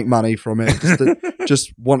want to make money from it.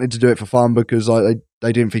 Just wanted to do it for fun because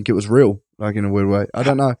they didn't think it was real. Like in a weird way, I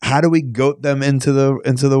don't know. How do we goat them into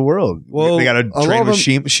the world? Well, they got to train with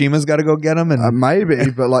Shima. Shima's got to go get them, and maybe.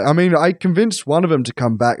 But like, I mean, I convinced one of them to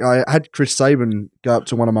come back. I had Chris Sabin go up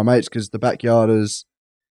to one of my mates because the Backyarders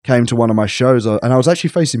came to one of my shows, and I was actually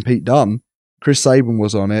facing Pete Dunne. Chris Sabin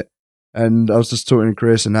was on it, and I was just talking to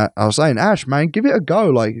Chris, and I was saying, Ash, man, give it a go.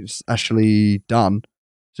 Like it's actually done.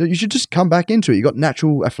 So you should just come back into it. You got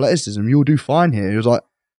natural athleticism. You'll do fine here. He was like,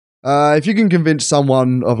 if you can convince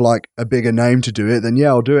someone of like a bigger name to do it, then yeah,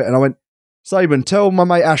 I'll do it. And I went, Saban, tell my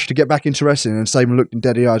mate Ash to get back into wrestling. And Saban looked in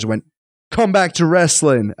dead eyes and went, come back to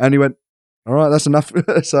wrestling. And he went, all right, that's enough.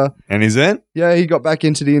 So, and he's in? Yeah, he got back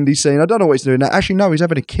into the indie scene. I don't know what he's doing now. Actually, no, he's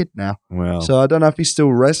having a kid now. Well, so I don't know if he's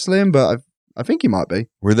still wrestling, but I think he might be.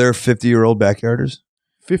 Were there 50-year-old backyarders?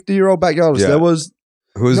 50-year-old backyarders. Yeah. There was.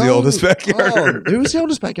 Who was the oldest backyarder? Who was the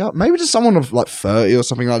oldest backyard? Maybe just someone of like 30 or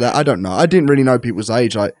something like that. I don't know. I didn't really know people's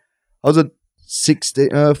age. Like, I was a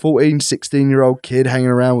 14, 16-year-old kid hanging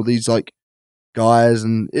around with these like guys,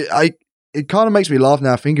 and it kind of makes me laugh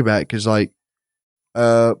now I think about it because like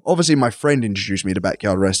obviously my friend introduced me to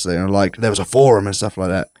backyard wrestling, and like there was a forum and stuff like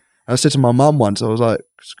that. And I said to my mum once, I was like,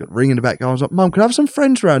 just got a ring in the backyard. I was like, Mum, can I have some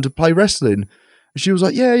friends around to play wrestling? And she was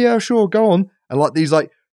like, yeah, sure, go on. And like these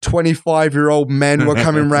like 25-year-old men were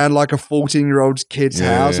coming around like a 14-year-old kid's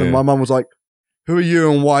house, and my mum was like, who are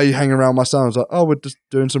you and why are you hanging around my son? I was like, oh, we're just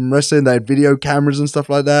doing some wrestling. They had video cameras and stuff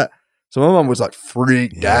like that. So my mum was like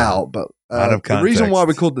freaked out. But the reason why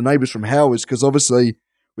we called the neighbors from hell is because obviously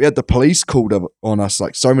we had the police called on us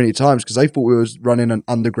like so many times because they thought we was running an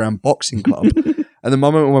underground boxing club. And the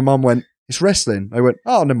moment when my mum went, it's wrestling, they went,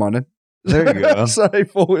 oh, never mind then. There you go. So they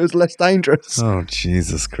thought it was less dangerous. Oh,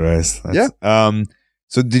 Jesus Christ. Yeah.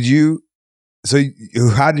 So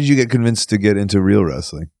how did you get convinced to get into real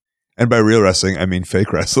wrestling? And by real wrestling, I mean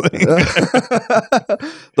fake wrestling.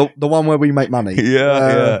 the one where we make money.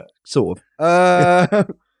 Yeah. Sort of.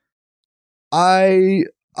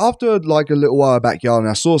 After like a little while backyard, and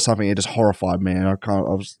I saw something, it just horrified me, and I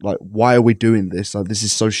was like, why are we doing this? Like, this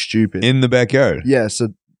is so stupid. In the backyard? Yeah, so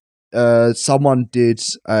someone did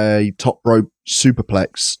a top rope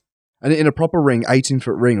superplex, and in a proper ring,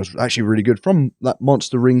 18-foot ring. It was actually really good from like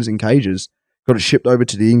Monster Rings and Cages. Got it shipped over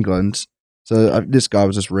to the England. So this guy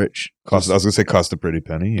was just rich. I was going to say cost a pretty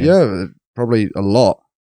penny. Yeah, probably a lot.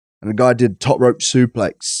 And the guy did top rope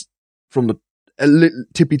suplex from the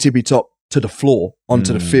tippy top to the floor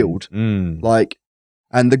onto the field. Like,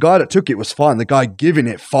 and the guy that took it was fine. The guy giving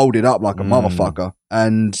it folded up like a motherfucker.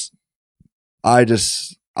 And I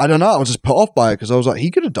don't know. I was just put off by it because I was like, he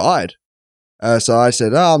could have died. So I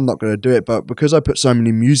said, I'm not going to do it. But because I put so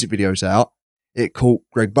many music videos out, it caught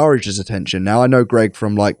Greg Burridge's attention. Now I know Greg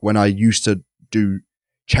from like when I used to do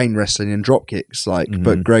chain wrestling and drop kicks. Like,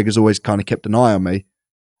 but Greg has always kind of kept an eye on me.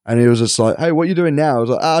 And he was just like, hey, what are you doing now? I was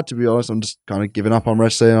like, to be honest, I'm just kind of giving up on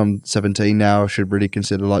wrestling. I'm 17 now. I should really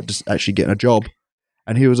consider like just actually getting a job.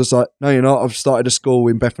 And he was just like, no, you're not. I've started a school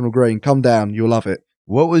in Bethnal Green. Come down. You'll love it.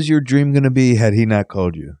 What was your dream going to be had he not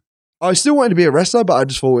called you? I still wanted to be a wrestler, but I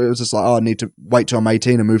just thought it was just like, I need to wait till I'm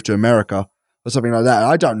 18 and move to America or something like that.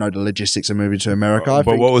 I don't know the logistics of moving to America.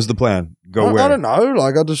 But what was the plan? Where? I don't know.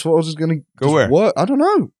 Like, I just thought I was just going to go where? Work. I don't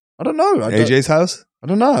know. AJ's house? I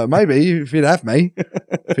don't know. Maybe if you'd have me.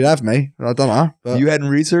 I don't know. But you hadn't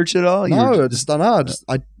researched at all? No, I just don't know.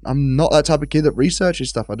 I'm not that type of kid that researches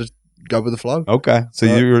stuff. I just go with the flow. Okay. So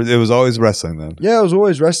it was always wrestling then? Yeah, it was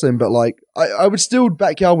always wrestling. But like, I would still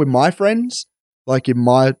backyard with my friends, like in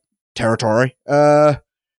my territory. But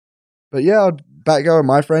yeah, I'd backyard with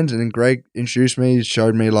my friends, and then Greg introduced me,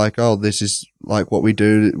 showed me like, oh, this is like what we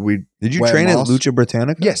do. Did you train at Lucha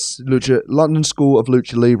Britannica? Yes, London School of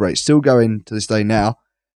Lucha Libre. It's still going to this day now,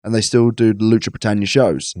 and they still do the Lucha Britannia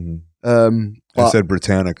shows. I said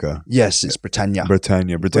Britannica. Yes, it's Britannia.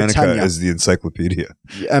 Britannia is the encyclopedia.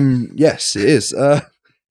 Yes, it is.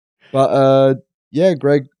 Yeah,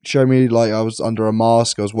 Greg showed me like I was under a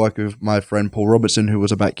mask. I was working with my friend Paul Robertson, who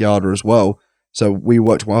was a backyarder as well. So we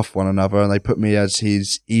worked off one another, and they put me as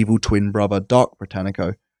his evil twin brother, Dark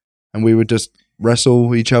Britannico. And we would just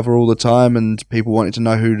wrestle each other all the time, and people wanted to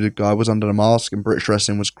know who the guy was under the mask, and British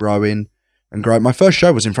wrestling was growing and growing. My first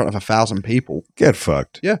show was in front of 1,000 people. Get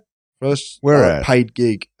fucked. Yeah. First Where at? Paid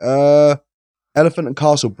gig. Elephant and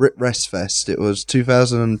Castle Brit Rest Fest. It was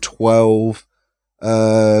 2012.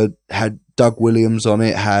 Had Doug Williams on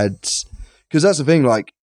it. Because that's the thing,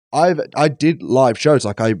 like, I did live shows.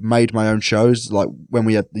 Like, I made my own shows, like when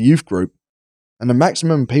we had the youth group, and the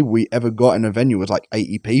maximum people we ever got in a venue was like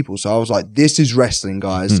 80 people. So I was like, this is wrestling,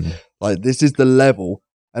 guys. Like, this is the level.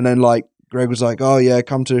 And then like Greg was like, oh yeah,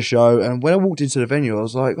 come to the show. And when I walked into the venue, I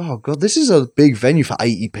was like, oh god, this is a big venue for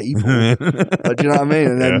 80 people. Do you know what I mean?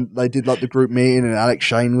 And then they did like the group meeting, and Alex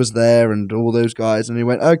Shane was there and all those guys. And he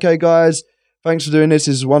went, okay guys, thanks for doing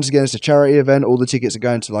this. Once again, it's a charity event. All the tickets are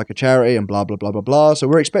going to like a charity and blah, blah, blah, blah, blah. So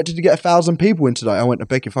we're expected to get 1,000 people in today. I went, I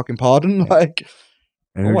beg your fucking pardon. Like,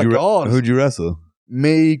 and oh my God. Who'd you wrestle?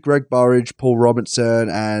 Me, Greg Burridge, Paul Robinson,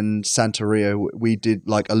 and Santeria. We did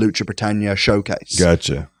like a Lucha Britannia showcase.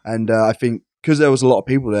 Gotcha. And I think because there was a lot of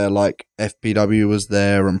people there, like FPW was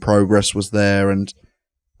there and Progress was there, and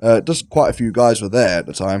just quite a few guys were there at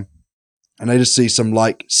the time. And they just see some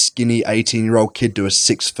like skinny 18-year-old kid do a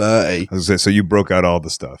 630. I was gonna say, so you broke out all the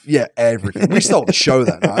stuff. Yeah, everything. We stole the show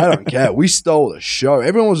that night. I don't care. We stole the show.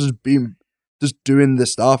 Everyone was just doing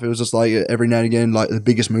this stuff. It was just like every now and again, like the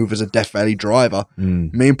biggest move is a Death Valley driver.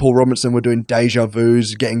 Me and Paul Robinson were doing deja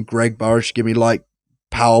vus, getting Greg Burridge to give me like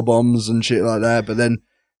power bombs and shit like that. But then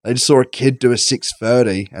they just saw a kid do a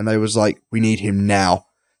 630, and they was like, we need him now.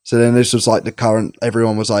 So then this was like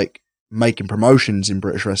everyone was like making promotions in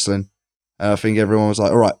British wrestling. And I think everyone was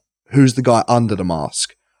like, all right, who's the guy under the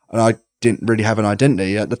mask? And I didn't really have an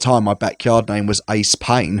identity. At the time, my backyard name was Ace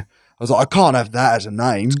Payne. I was like, I can't have that as a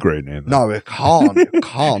name. It's a great name, though. No, it can't. It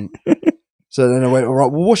can't. So then I went, all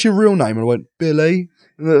right, well, what's your real name? And I went, Billy.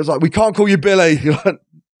 And it was like, we can't call you Billy. Like,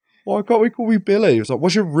 why can't we call you Billy? It was like,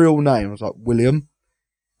 what's your real name? I was like, William.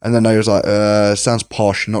 And then they was like, sounds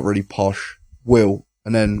posh, not really posh. Will.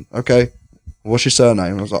 And then, okay, what's your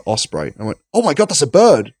surname? I was like, Osprey. And I went, oh my God, that's a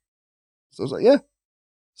bird. So I was like, yeah.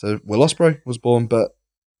 So Will Osprey was born, but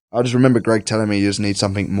I just remember Greg telling me you just need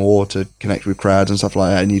something more to connect with crowds and stuff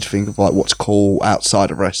like that. You need to think of like what's cool outside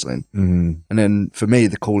of wrestling. And then for me,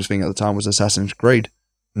 the coolest thing at the time was Assassin's Creed.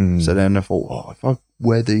 So then I thought, oh, if I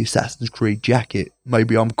wear the Assassin's Creed jacket,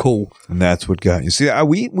 maybe I'm cool. And that's what got you. See,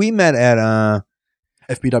 we met at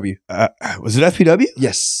FPW. Was it FPW?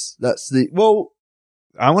 Yes, that's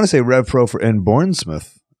I want to say Rev Pro in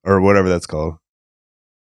Bournemouth or whatever that's called.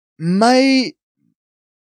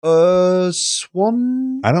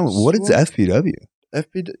 Swan. I don't. What is FPW?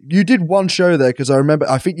 FPW. You did one show there because I remember.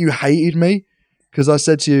 I think you hated me because I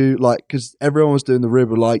said to you like because everyone was doing the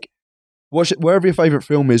rib like, wherever your favorite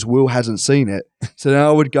film is, Will hasn't seen it. So then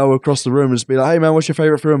I would go across the room and just be like, "Hey man, what's your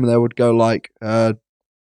favorite film?" And they would go like, I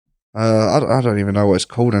don't even know what it's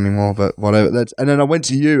called anymore, but whatever. And then I went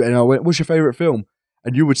to you and I went, "What's your favorite film?"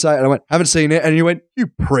 And you would say it, and I went, haven't seen it. And you went, you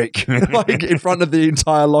prick. Like, in front of the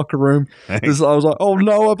entire locker room. I was like, oh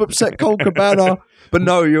no, I've upset Colt Cabana. But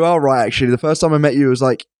no, you are right, actually. The first time I met you was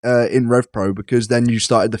like in Rev Pro, because then you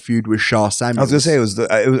started the feud with Shah Samuels. I was going to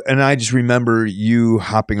say, and I just remember you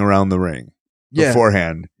hopping around the ring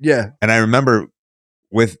beforehand. Yeah. And I remember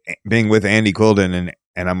being with Andy Quilden,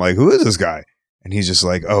 and I'm like, who is this guy? And he's just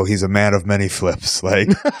like, oh, he's a man of many flips. Like,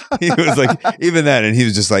 he was like, even then, and he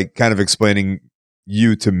was just like kind of explaining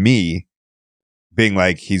you to me, being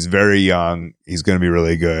like, he's very young. He's going to be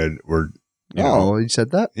really good. He said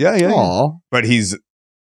that? Yeah. But he's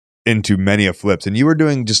into many of flips. And you were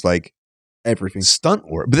doing just like everything. Stunt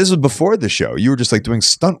work. But this was before the show. You were just like doing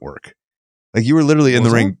stunt work. Like you were literally in the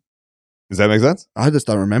ring. Does that make sense? I just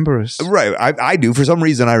don't remember us. Right. I do. For some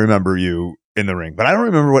reason, I remember you in the ring. But I don't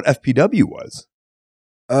remember what FPW was.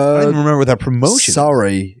 I don't even remember what that promotion.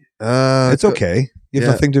 Sorry, it's okay. You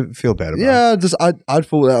have nothing to feel bad about. Yeah, I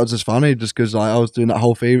thought that was just funny, just because I was doing that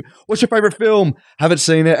whole thing. What's your favorite film? Haven't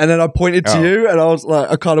seen it, and then I pointed to you, and I was like,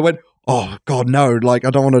 I kind of went, "Oh God, no!" Like I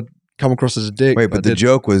don't want to come across as a dick. Wait, but the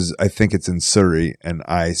joke was, I think it's in Surrey, and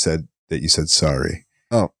I said that you said sorry.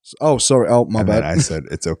 Oh, sorry. Oh, my bad. And I said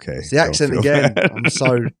it's okay. It's the accent again. I'm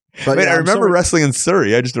so. But I remember wrestling in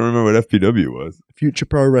Surrey. I just don't remember what FPW was. Future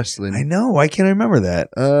Pro Wrestling. I know. Why can't I remember that?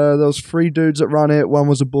 There was 3 dudes that ran it. One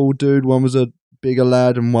was a bald dude. One was a bigger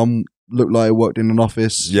lad, and one looked like he worked in an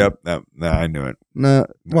office. Yep. No, I knew it. No,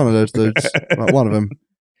 one of those dudes. Like, one of them.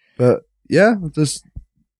 But yeah,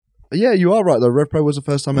 you are right though. Rev Pro was the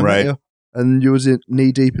first time I met you, and you was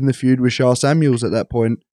knee deep in the feud with Shah Samuels at that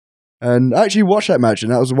point. And I actually watched that match,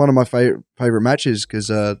 and that was one of my favorite matches because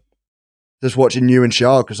just watching you and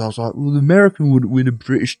Shah, because I was like, well, the American would win a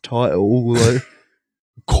British title. Like,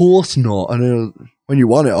 of course not. And then when you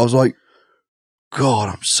won it, I was like, God,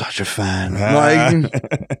 I'm such a fan.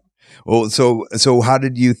 Like, well, so how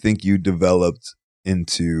did you think you developed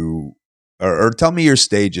into, or tell me your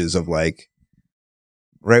stages of like,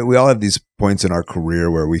 right? We all have these points in our career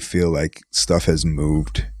where we feel like stuff has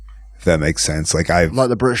moved. If that makes sense, like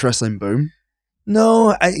the British wrestling boom.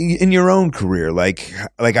 No, in your own career,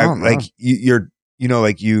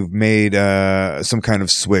 you've made some kind of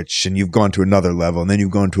switch, and you've gone to another level, and then you've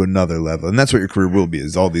gone to another level, and that's what your career will be: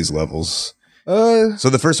 is all these levels. So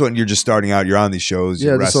the first one, you're just starting out. You're on these shows.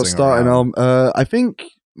 You're just sort of starting on. I think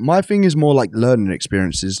my thing is more like learning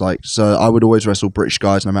experiences. Like, so I would always wrestle British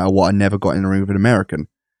guys, no matter what. I never got in the ring with an American.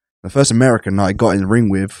 The first American I got in the ring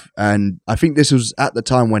with, and I think this was at the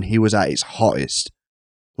time when he was at his hottest.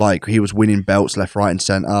 Like, he was winning belts left, right, and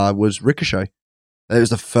center, was Ricochet. It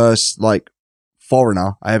was the first,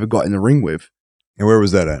 foreigner I ever got in the ring with. And where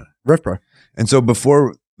was that at? Rev Pro. And so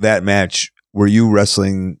before that match, were you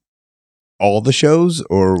wrestling all the shows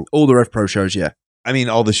or? All the Rev Pro shows, yeah. I mean,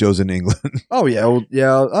 all the shows in England. Oh, yeah.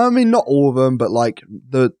 I mean, not all of them, but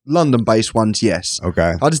the London-based ones, yes.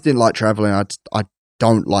 Okay. I just didn't like traveling. I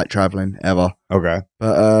don't like traveling ever. Okay.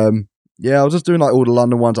 But I was just doing all the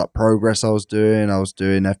London ones, like Progress I was doing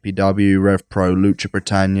FPW, Rev Pro, Lucha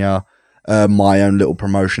Britannia, my own little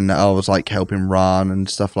promotion that I was helping run and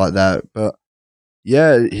stuff like that. But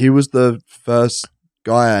yeah, he was the first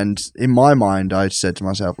guy, and in my mind I said to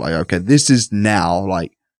myself, okay, this is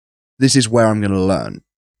where I'm going to learn.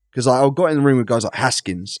 Because I got in the ring with guys like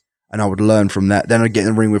Haskins, and I would learn from that. Then I'd get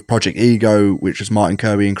in the ring with Project Ego, which was Martin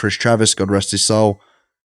Kirby and Chris Travis, God rest his soul.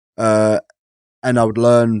 And I would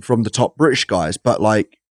learn from the top British guys. But I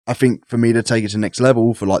think for me to take it to the next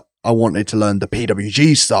level, I wanted to learn the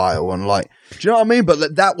PWG style and do you know what I mean?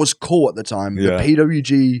 But that was cool at the time. Yeah. The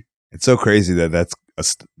PWG. It's so crazy that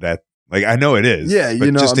I know it is. Yeah,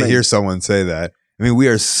 but just to hear someone say that. I mean,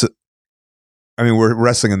 we're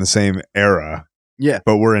wrestling in the same era. Yeah.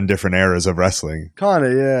 But we're in different eras of wrestling. Kind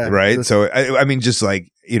of, yeah. Right? So, I mean, just I've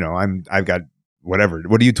got whatever.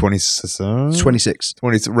 What are you, 26? 26.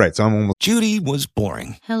 20, right. So I'm almost. Judy was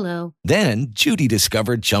boring. Hello. Then Judy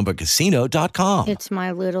discovered ChumbaCasino.com. It's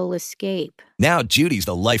my little escape. Now Judy's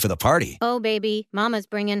the life of the party. Oh, baby, mama's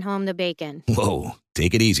bringing home the bacon. Whoa,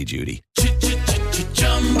 take it easy, Judy.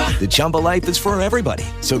 The Chumba life is for everybody.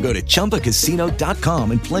 So go to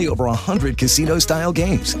ChumbaCasino.com and play over 100 casino-style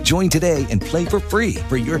games. Join today and play for free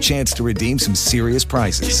for your chance to redeem some serious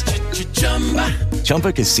prizes.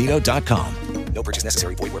 ChumbaCasino.com. No purchase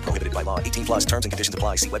necessary. Void where prohibited by law. 18 plus terms and conditions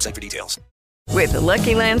apply. See website for details. With the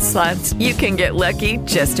Lucky Land Slots, you can get lucky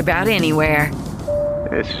just about anywhere.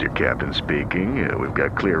 This is your captain speaking. We've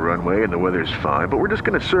got clear runway and the weather's fine, but we're just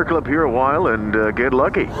going to circle up here a while and get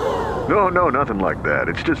lucky. No, nothing like that.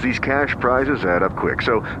 It's just these cash prizes add up quick.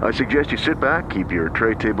 So I suggest you sit back, keep your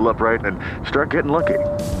tray table upright, and start getting lucky.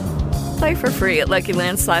 Play for free at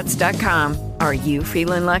LuckyLandSlots.com. Are you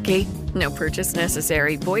feeling lucky? No purchase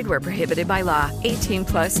necessary. Void where prohibited by law. 18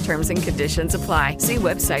 plus terms and conditions apply. See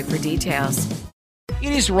website for details.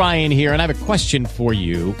 It is Ryan here, and I have a question for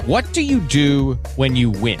you. What do you do when you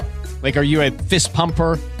win? Are you a fist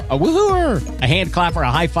pumper? A woohooer, a hand clapper,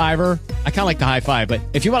 a high fiver. I kind of like the high five, but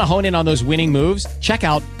if you want to hone in on those winning moves, check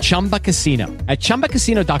out Chumba Casino. At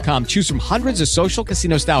ChumbaCasino.com, choose from hundreds of social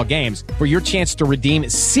casino style games for your chance to redeem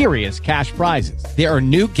serious cash prizes. There are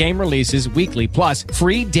new game releases weekly, plus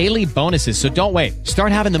free daily bonuses. So don't wait.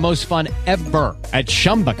 Start having the most fun ever at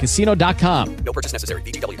ChumbaCasino.com. No purchase necessary.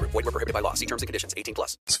 VGW Group. Void where prohibited by law. See terms and conditions.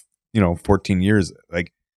 18+. 14 years,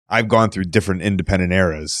 like I've gone through different independent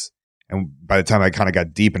eras. And by the time I kind of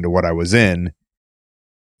got deep into what I was in,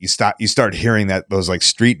 you start hearing those like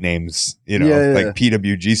street names, like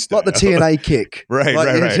PWG stuff, like the TNA kick, right.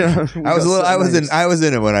 I was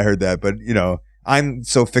in it when I heard that, but I'm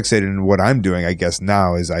so fixated in what I'm doing. I guess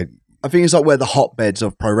now is I think it's like where the hotbeds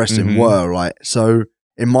of pro wrestling were, right? So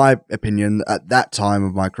in my opinion, at that time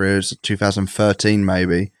of my career, it was 2013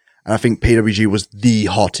 maybe, and I think PWG was the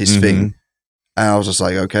hottest thing. And I was just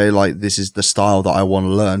like, okay, like this is the style that I want to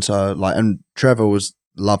learn. So like, and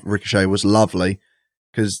Ricochet was lovely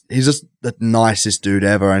because he's just the nicest dude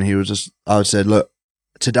ever. And he was just, I said, look,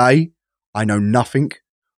 today I know nothing,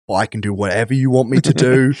 but I can do whatever you want me to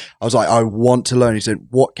do. I was like, I want to learn. He said,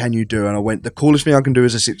 what can you do? And I went, the coolest thing I can do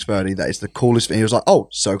is a 630. That is the coolest thing. He was like, oh,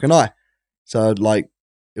 so can I. So like,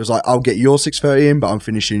 it was like, I'll get your 630 in, but I'm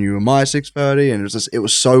finishing you in my 630. And it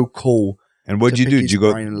was so cool. And what'd you do? Did you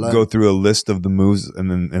go through a list of the moves and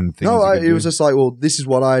things? No, it was just like, well, this is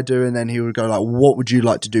what I do, and then he would go like, what would you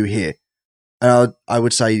like to do here? And I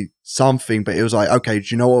would say something, but it was like, okay, do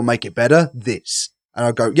you know what will make it better? This, and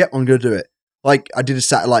I'd go, yep, I'm going to do it. Like I did a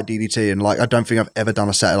satellite DDT, and like I don't think I've ever done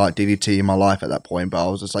a satellite DDT in my life at that point, but I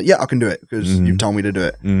was just like, yeah, I can do it because you've told me to do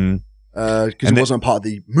it. Because it wasn't part of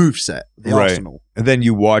the move set, the arsenal. And then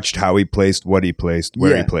you watched how he placed, what he placed,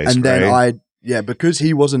 where he placed, and then because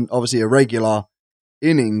he wasn't obviously a regular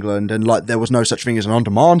in England and like there was no such thing as an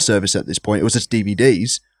on-demand service at this point, it was just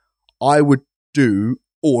DVDs, I would do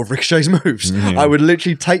all of Ricochet's moves. I would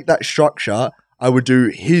literally take that structure, I would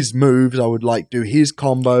do his moves, I would like do his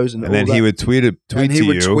combos and all then that. He would tweet and he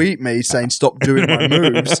would tweet me saying, stop doing my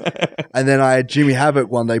moves. And then I had Jimmy Havoc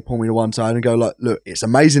one day pull me to one side and go like, look, it's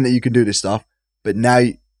amazing that you can do this stuff, but now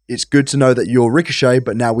it's good to know that you're Ricochet,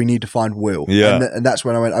 but now we need to find Will. Yeah. And that's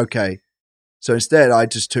when I went, okay. So instead, I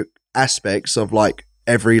just took aspects of like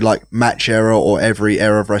every like match era or every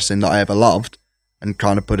era of wrestling that I ever loved and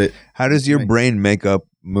kind of put it. How does your brain make up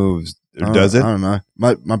moves? Does it? I don't know.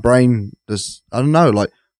 My brain does. I don't know.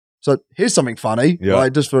 Like, so here's something funny. Yeah.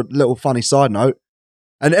 Like, just for a little funny side note.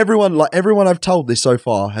 And everyone I've told this so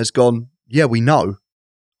far has gone, yeah, we know.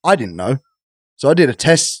 I didn't know. So I did a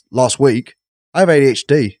test last week. I have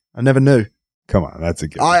ADHD. I never knew. Come on, that's a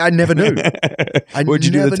good. I never knew. Where'd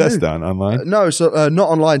you do the test on? Online? No, so not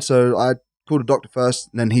online. So I called a doctor first,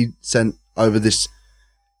 and then he sent over this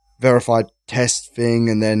verified test thing,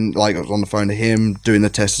 and then like I was on the phone to him doing the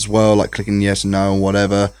test as well, like clicking yes and no and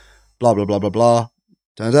whatever, blah blah blah blah blah.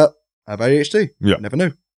 Turns out I have ADHD. Yeah, never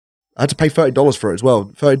knew. I had to pay $30 for it as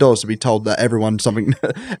well. $30 to be told that everyone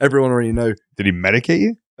already knew. Did he medicate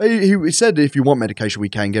you? He said if you want medication, we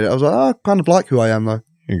can get it. I was like, I kind of like who I am though.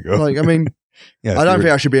 Here you go. Like, I mean. Yeah, I don't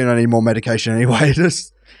think I should be on any more medication anyway.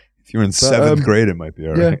 Just if you're in seventh grade, it might be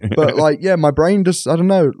all right. Yeah, but like, yeah, my brain just, I don't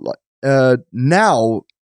know. Like, now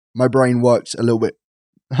my brain works a little bit.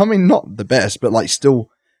 I mean, not the best, but like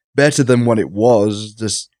still better than what it was.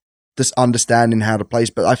 Just understanding how to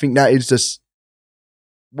place. But I think that is just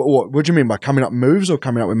what do you mean by coming up moves or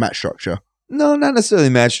coming up with match structure? No, not necessarily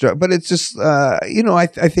match structure, but it's just I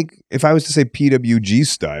think if I was to say PWG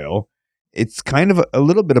style. It's kind of a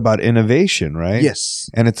little bit about innovation, right? Yes.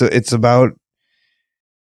 And it's about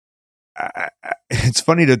it's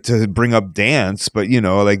funny to bring up dance, but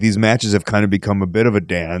like these matches have kind of become a bit of a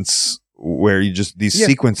dance where you just these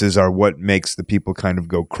sequences are what makes the people kind of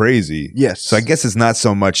go crazy. Yes. So I guess it's not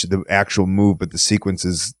so much the actual move, but the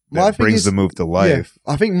sequences that brings the move to life.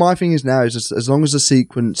 Yeah, I think my thing is now is just as long as the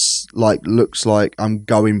sequence like looks like I'm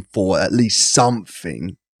going for at least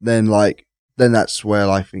something, then that's where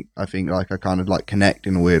I think like I kind of like connect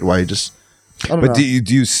in a weird way. Just I don't know. Do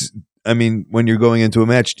you? I mean, when you're going into a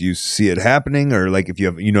match, do you see it happening, or like if you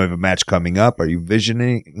have have a match coming up, are you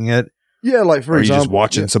visioning it? Yeah, like for example, are you just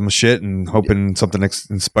watching some shit and hoping something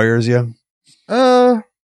inspires you? A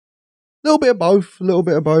little bit of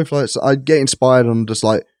both. Like so I get inspired on just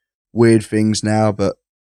like weird things now, but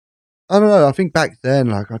I don't know. I think back then,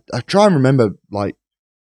 like I try and remember like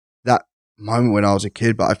that moment when I was a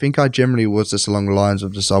kid, but I think I generally was just along the lines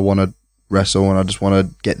of just I want to wrestle and I just want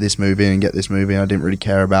to get this move in and get this move in. I didn't really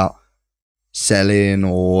care about selling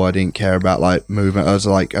or I didn't care about like movement. I was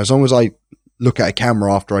like, as long as I look at a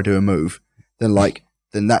camera after I do a move, then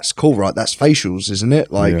that's cool, right? That's facials, isn't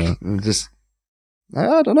it? Like just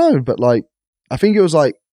I don't know, but like, I think it was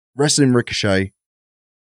like wrestling Ricochet.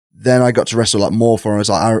 Then I got to wrestle like more for him. It was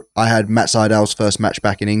like I had Matt Sydal's first match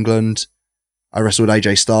back in England. I wrestled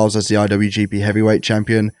AJ Styles as the IWGP Heavyweight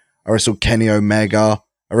Champion. I wrestled Kenny Omega.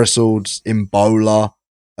 I wrestled Ebola.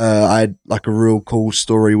 I had like a real cool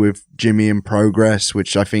story with Jimmy in Progress,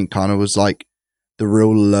 which I think kind of was like the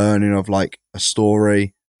real learning of like a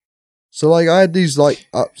story. So like I had these like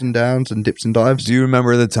ups and downs and dips and dives. Do you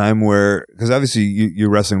remember the time where, because obviously you're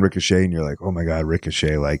wrestling Ricochet and you're like, oh my God,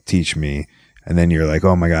 Ricochet, like teach me. And then you're like,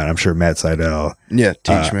 oh my God, I'm sure Matt Sydal. Yeah,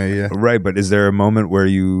 teach me, yeah. Right, but is there a moment where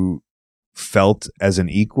you felt as an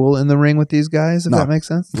equal in the ring with these guys, if that makes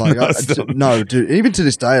sense? Like, no, dude, even to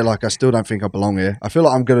this day, like I still don't think I belong here. I feel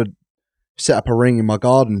like I'm going to set up a ring in my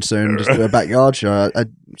garden soon and just do a backyard show. I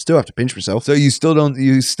still have to pinch myself. So you still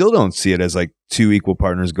don't see it as like two equal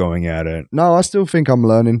partners going at it? No, I still think I'm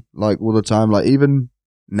learning like all the time. Like even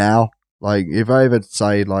now, like if I ever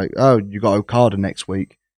say like, oh, you got Okada next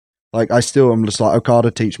week, like I'm just like,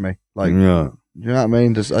 Okada, teach me. Like, yeah, you know what I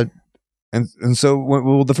mean? And so,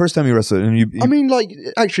 well, the first time you wrestled, and you I mean, like,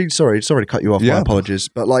 actually, sorry to cut you off. Yeah. My apologies,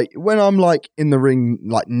 but like when I'm like in the ring,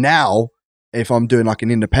 like now, if I'm doing like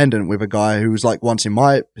an independent with a guy who's like once in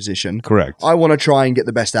my position, correct, I want to try and get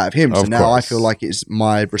the best out of him. So now course. I feel like it's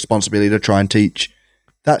my responsibility to try and teach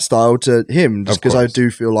that style to him, just because I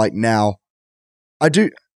do feel like now, this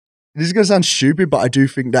is going to sound stupid, but I do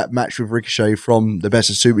think that match with Ricochet from the Best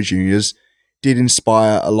of Super Juniors did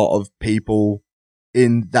inspire a lot of people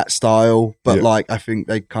in that style, but like I think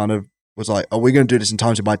they kind of was like, oh, we're going to do this in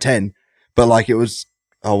times by 10, but like it was,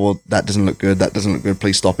 oh well, that doesn't look good,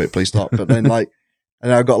 please stop it, please stop. But then like,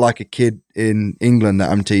 and I've got like a kid in England that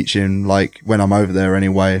I'm teaching like when I'm over there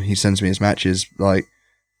anyway, and he sends me his matches, like,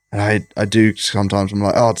 and I do sometimes, I'm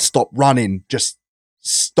like, oh, stop running, just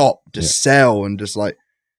stop, just sell, and just like,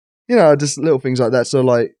 you know, just little things like that. So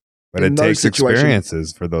like, but it takes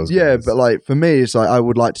experiences for those guys. But like for me, it's like I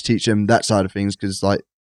would like to teach them that side of things, because like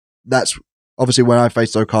that's obviously when I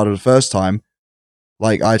faced Okada the first time,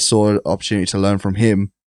 like I saw an opportunity to learn from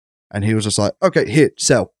him, and he was just like, okay, here,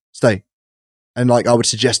 sell, stay. And like I would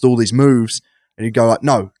suggest all these moves, and he'd go like,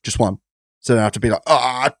 no, just one. So then I have to be like,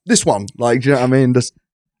 this one. Like, do you know what I mean?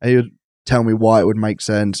 And he would tell me why it would make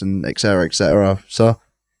sense, and et cetera, et cetera. So,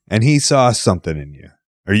 and he saw something in you,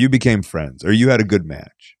 or you became friends, or you had a good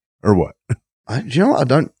match. Or what? Do you know what? I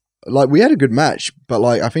don't like. We had a good match, but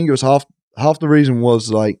like I think it was half the reason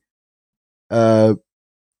was like, Tiger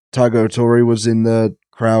Otori was in the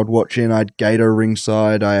crowd watching. I had Gator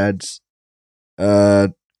ringside. I had,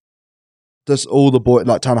 just all the boy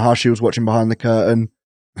like Tanahashi was watching behind the curtain,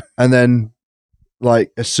 and then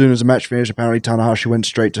like as soon as the match finished, apparently Tanahashi went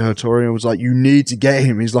straight to Otori and was like, "You need to get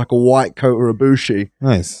him. He's like a white Kota Ibushi."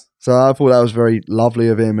 Nice. So I thought that was very lovely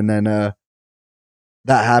of him, and then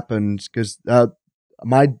that happened because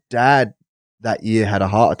my dad that year had a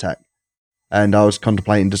heart attack, and I was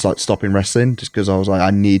contemplating just like stopping wrestling just because I was like, I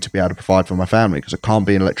need to be able to provide for my family, because I can't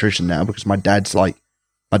be an electrician now, because my dad was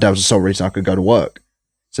the sole reason I could go to work.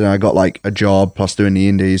 So then I got like a job plus doing the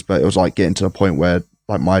indies, but it was like getting to the point where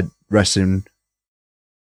like my wrestling,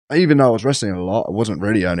 even though I was wrestling a lot, I wasn't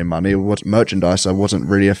really earning money. It wasn't merchandise. I wasn't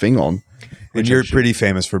really a thing on. And you're pretty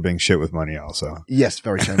famous for being shit with money also. Yes,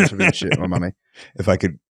 very famous for being shit with my money. If I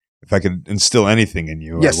could instill anything in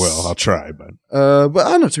you, yes. I will. I'll try, but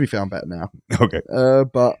I know, to be fair, I'm better now. Okay.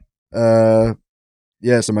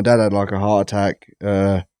 So my dad had like a heart attack,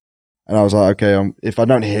 and I was like, okay, if I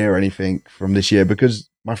don't hear anything from this year, because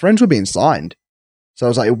my friends were being signed, so I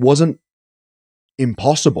was like, it wasn't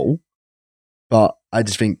impossible, but I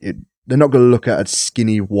just think they're not going to look at a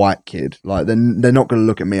skinny white kid. Like they're not going to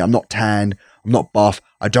look at me. I'm not tanned. I'm not buff.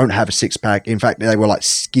 I don't have a six pack. In fact, they were like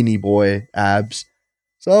skinny boy abs.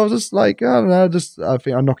 So I was just like, I don't know, I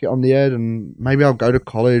think I'll knock it on the head, and maybe I'll go to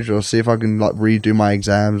college or see if I can like redo my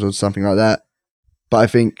exams or something like that. But I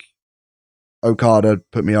think Okada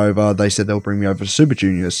put me over. They said they'll bring me over to Super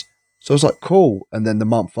Juniors. So I was like, cool. And then the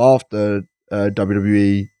month after,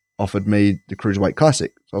 WWE offered me the Cruiserweight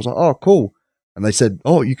Classic. So I was like, oh, cool. And they said,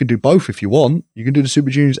 oh, you can do both if you want. You can do the Super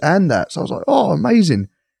Juniors and that. So I was like, oh, amazing.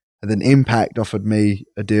 And then Impact offered me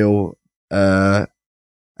a deal. And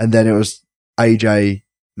then it was AJ,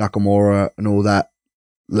 Nakamura, and all that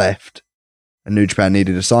left. And New Japan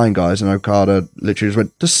needed to sign guys. And Okada literally just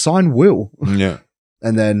went, just sign Will. Yeah.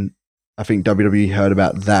 And then I think WWE heard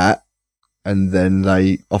about that. And then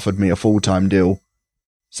they offered me a full-time deal.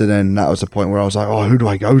 So then that was the point where I was like, oh, who do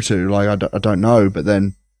I go to? Like, I don't know. But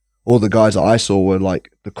then all the guys that I saw were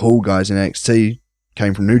like the cool guys in NXT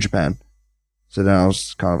came from New Japan. So then I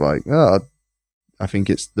was kind of like, oh, I think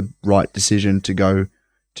it's the right decision to go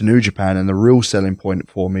to New Japan, and the real selling point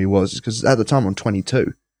for me was because at the time I'm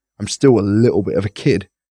 22, I'm still a little bit of a kid,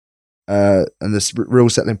 and the real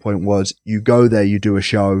selling point was you go there, you do a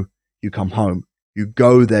show, you come home. You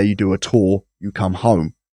go there, you do a tour, you come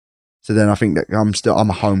home. So then I think that I'm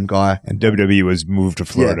a home guy. And WWE was moved to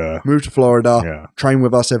Florida. Yeah, moved to Florida. Train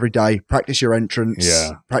with us every day. Practice your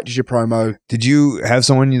entrance. Practice your promo. Did you have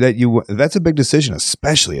someone that's a big decision,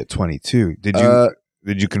 especially at 22. Did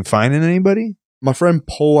you confine in anybody? My friend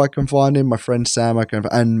Paul, I confined in. My friend Sam,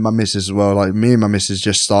 and my missus as well. Like me and my missus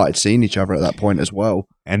just started seeing each other at that point as well.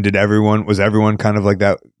 And was everyone kind of like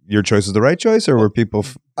that? Your choice was the right choice, or were people?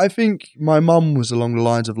 I think my mum was along the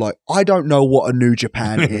lines of like, I don't know what a New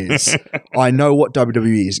Japan is. I know what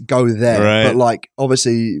WWE is. Go there. Right. But like,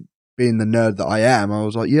 obviously, being the nerd that I am, I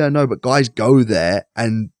was like, yeah, no, but guys go there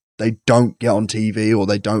and they don't get on TV or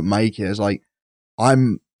they don't make it. It's like,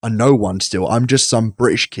 I'm a no one still. I'm just some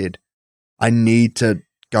British kid. I need to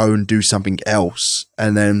go and do something else.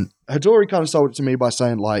 And then Hattori kind of sold it to me by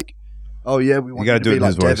saying like, oh yeah, we want you to be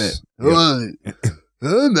like Devitt.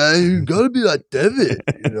 Oh man, you gotta be like Devitt.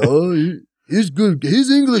 You know, he's good. He's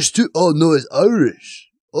English too. Oh no, he's Irish.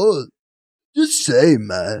 Oh, just say,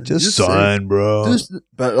 man. Just sign, bro.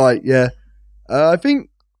 But like, yeah, I think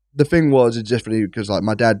the thing was definitely because like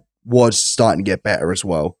my dad was starting to get better as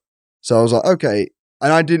well. So I was like, okay,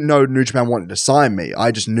 and I didn't know New Japan wanted to sign me. I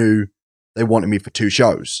just knew they wanted me for 2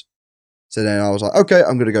 shows. So then I was like, okay,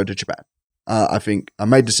 I'm gonna go to Japan. I think I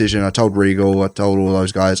made a decision. I told Regal, I told all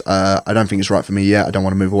those guys, I don't think it's right for me yet. I don't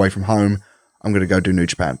want to move away from home. I'm going to go do New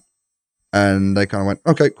Japan. And they kind of went,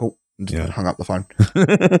 okay, cool. And just hung up the phone.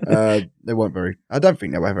 They weren't I don't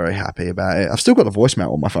think they were very happy about it. I've still got the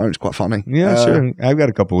voicemail on my phone. It's quite funny. Yeah, sure. I've got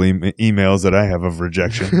a couple emails that I have of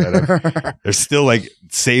rejection. They're still like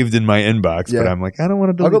saved in my inbox, but I'm like, I don't want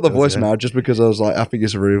to delete I got the voicemail just because I was like, I think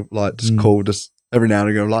it's real, like, just cool. Just every now and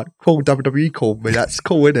again, like, cool, WWE called me. That's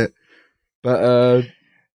cool, isn't it? But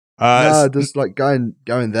just like going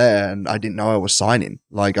there, and I didn't know I was signing.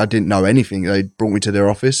 Like I didn't know anything. They brought me to their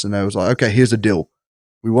office, and they was like, "Okay, here's the deal.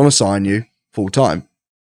 We want to sign you full time."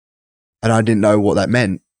 And I didn't know what that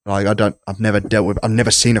meant. Like I've never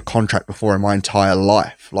seen a contract before in my entire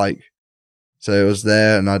life. Like, so it was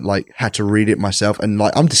there, and I like had to read it myself. And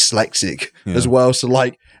like I'm dyslexic as well, so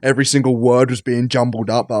like every single word was being jumbled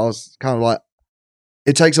up. But I was kind of like,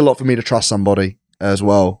 it takes a lot for me to trust somebody as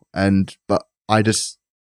well, but I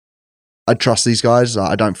trust these guys.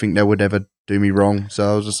 I don't think they would ever do me wrong.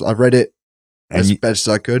 So I read it as best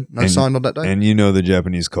as I could. And I signed on that day. And you know the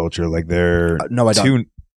Japanese culture, like they're no, I don't.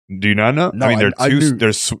 Do you not know? No, I mean,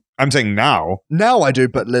 they're I'm saying now. Now I do,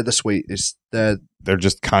 but they're the sweetest. They're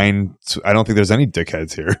just kind. I don't think there's any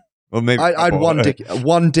dickheads here. Well, maybe I had one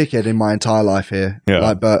dickhead in my entire life here.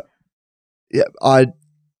 Yeah, but yeah, I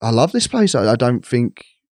love this place. I don't think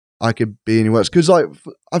I could be anywhere else. Because like,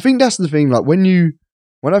 I think that's the thing. Like when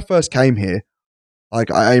I first came here,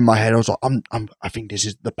 like in my head, I was like, I think this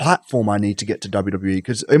is the platform I need to get to WWE.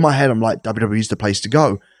 Because in my head, I'm like, WWE's the place to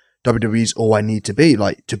go. WWE's all I need to be.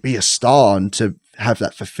 Like to be a star and to have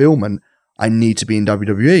that fulfillment, I need to be in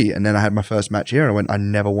WWE. And then I had my first match here, and I went, I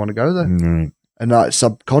never want to go there. Mm-hmm. And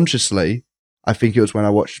subconsciously, I think it was when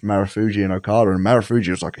I watched Marufuji and Okada, and Marufuji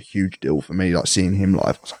was like a huge deal for me. Like seeing him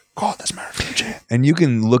live, I was like, God, that's Marufuji. And you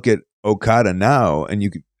can look at Okada now, and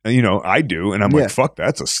you can, I do, and I'm like, fuck,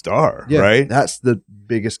 that's a star, right? That's the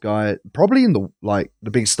biggest guy, probably in the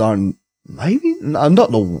biggest star, in maybe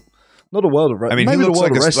not the world of wrestling. I mean, maybe he looks the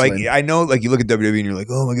world like of wrestling. like I know, like you look at WWE and you're like,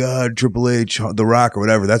 oh my God, Triple H, The Rock, or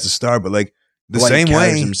whatever, that's a star, but like the same he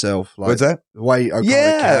way himself, like, what's that? The way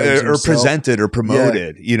Okada or presented or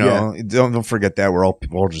promoted. Don't forget that we're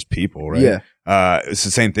all just people, right? Yeah. It's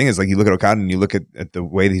the same thing as like you look at Okada and you look at the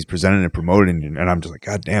way that he's presented and promoted, and I'm just like,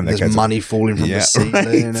 God damn, that there's money falling from the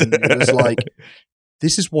ceiling, and it's like,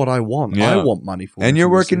 this is what I want. Yeah. I want money falling. And you're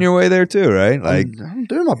working your way there too, right? Like I'm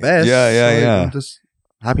doing my best. Yeah. I'm just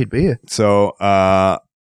happy to be here. So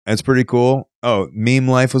it's pretty cool. Oh, meme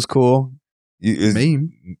life was cool.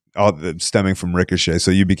 Meme? All stemming from Ricochet.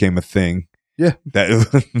 So you became a thing. Yeah.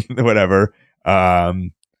 That whatever. I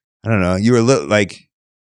don't know. You were like,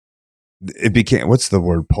 it became, what's the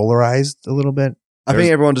word? Polarized a little bit? I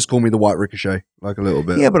think everyone just called me the White Ricochet, like a little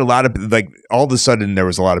bit. Yeah, but a lot of, like, all of a sudden there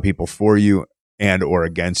was a lot of people for you and or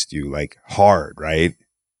against you, like, hard, right?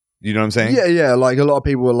 You know what I'm saying? Yeah. Like, a lot of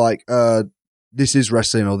people were like, this is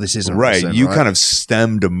wrestling or this isn't wrestling. Right. You kind of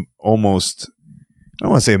stemmed almost, I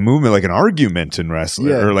don't want to say a movement, like an argument in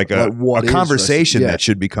wrestling, or like a conversation that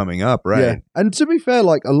should be coming up, right? Yeah. And to be fair,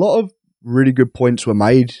 like, a lot of really good points were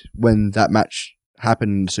made when that match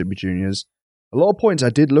happened in the Super Juniors. A lot of points I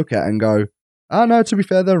did look at and go, oh no, to be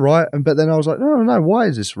fair, they're right. But then I was like, no, why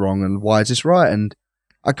is this wrong and why is this right? And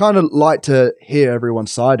I kind of like to hear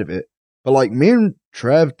everyone's side of it. But like me and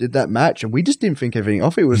Trev did that match and we just didn't think everything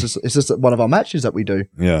off. It's just one of our matches that we do.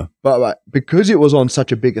 Yeah. But like, because it was on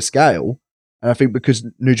such a bigger scale, and I think because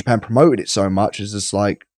New Japan promoted it so much, it's just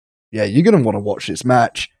like, yeah, you're going to want to watch this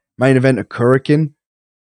match. Main event of Kurikan.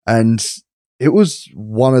 And it was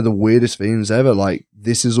one of the weirdest things ever. Like,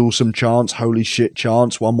 this is awesome chance, holy shit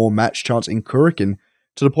chance, one more match chance in Kurikan.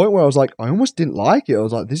 To the point where I was like, I almost didn't like it. I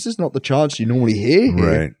was like, this is not the chance you normally hear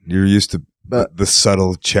here. Right. You're used to the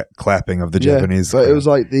subtle clapping of the Japanese. But it was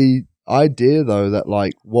like the idea, though, that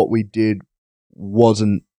like what we did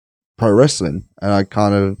wasn't pro wrestling. And I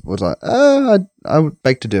kind of was like, I would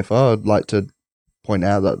beg to differ. I'd like to point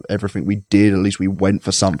out that everything we did, at least we went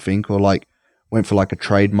for something, or like went for like a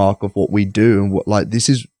trademark of what we do, and what like this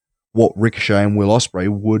is what Ricochet and Will Ospreay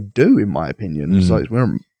would do, in my opinion. It's like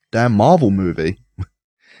we're a damn Marvel movie.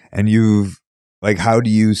 And you've like, how do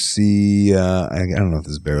you see? I don't know if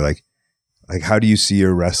this is better. Like how do you see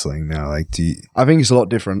your wrestling now? Like, I think it's a lot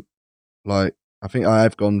different. Like, I think I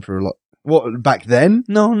have gone through a lot. What, back then?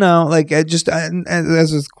 No. Like, as I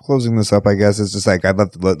was closing this up, I guess it's just like I'd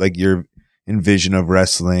love to let like your envision of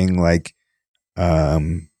wrestling. Like, yeah,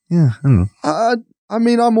 I don't know. I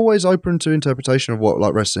mean, I'm always open to interpretation of what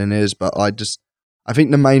like wrestling is, but I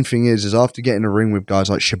think the main thing is after getting a ring with guys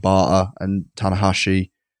like Shibata and Tanahashi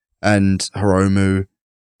and Hiromu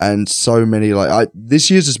and so many, like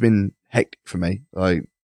this year's has been hectic for me. Like,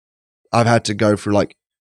 I've had to go through like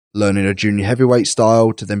learning a junior heavyweight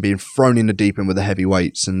style to then being thrown in the deep end with the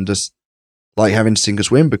heavyweights and just like having to sink or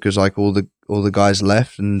swim because like all the guys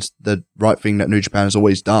left, and the right thing that New Japan has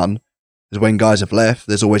always done is when guys have left,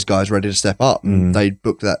 there's always guys ready to step up. And they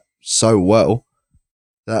booked that so well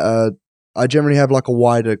that I generally have like a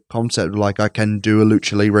wider concept. Like, I can do a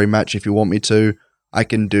Lucha Libre match if you want me to. I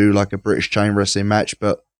can do like a British chain wrestling match,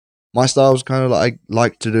 but my style is kind of like, I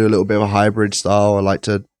like to do a little bit of a hybrid style. I like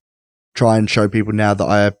to try and show people now that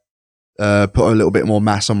I have put a little bit more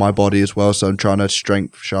mass on my body as well. So I'm trying to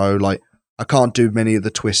strength show. Like, I can't do many of the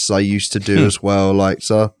twists I used to do as well. Like,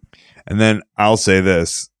 so. And then I'll say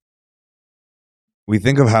this. We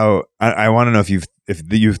think of how I want to know if you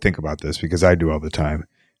think about this, because I do all the time.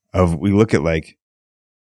 We look at like,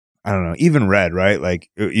 I don't know, even Red, right? Like,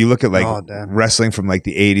 you look at like wrestling from like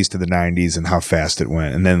the 80s to the 90s and how fast it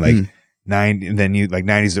went, and then like and then you like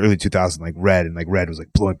 90s to early 2000s, like Red was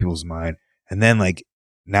like blowing people's mind, and then like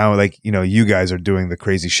now, like, you know, you guys are doing the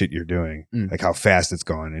crazy shit you're doing, like how fast it's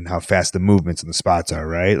gone and how fast the movements and the spots are,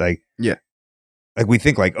 right? Like, yeah, like we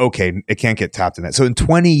think like, okay, it can't get topped in that. So in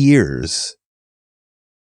 20 years.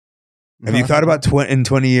 Have you thought about in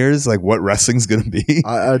 20 years, like what wrestling's going to be?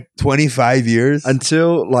 25 years?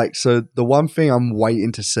 Until like, so the one thing I'm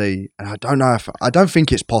waiting to see, and I don't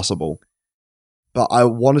think it's possible, but I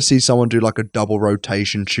want to see someone do like a double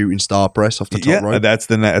rotation shooting star press off the top rope. That's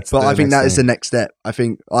the next. But I think that is the next step. I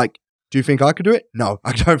think like, do you think I could do it? No,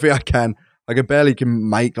 I don't think I can. Like, I barely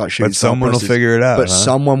can make like shooting star presses. But someone will figure it out. But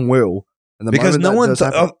someone will. And because no one,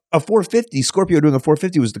 a 450, Scorpio doing a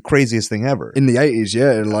 450 was the craziest thing ever. In the 80s,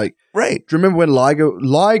 yeah. Like, right. Do you remember when Liger,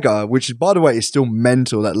 which by the way is still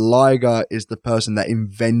mental, that Liger is the person that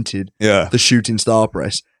invented the shooting star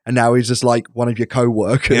press. And now he's just like one of your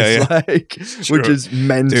co-workers, like, which is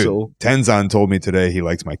mental. Dude, Tenzan told me today he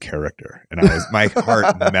likes my character, and my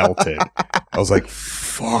heart melted. I was like,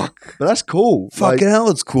 fuck. But that's cool. Fucking hell,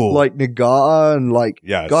 it's cool. Like Nagata and like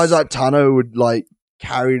guys like Tano would like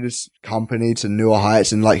carry this company to newer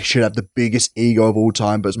heights and like should have the biggest ego of all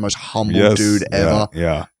time, but is the most humble dude ever.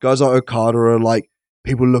 Yeah. Guys like Okada are like,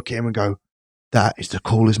 people look at him and go, that is the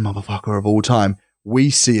coolest motherfucker of all time. We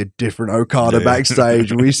see a different Okada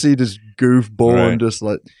backstage. We see this goofball and just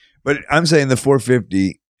like. But I'm saying the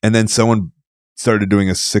 450, and then someone started doing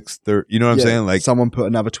a 630. You know what I'm saying? Like, someone put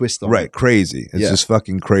another twist on it. Crazy. It's just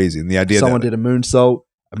fucking crazy. And the idea someone did a moonsault.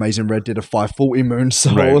 Amazing Red did a 540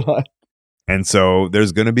 moonsault. Right. And so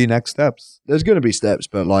there's going to be next steps. There's going to be steps,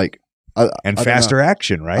 but like. And faster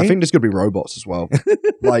action, right? I think there's going to be robots as well.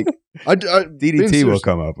 Like, DDT will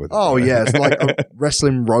come up with it. Oh, yeah. It's like a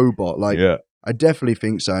wrestling robot. Like, I definitely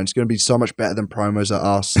think so. And it's going to be so much better than promos at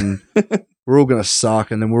us. And we're all going to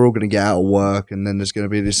suck. And then we're all going to get out of work. And then there's going to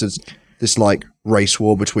be this like race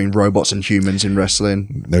war between robots and humans in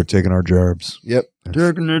wrestling. They're taking our jobs. Yep.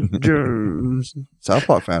 Taking our jobs. South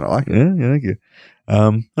Park fan, I like it. Yeah, thank you.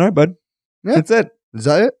 All right, bud. Yeah. That's it. Is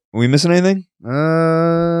that it? Are we missing anything? No.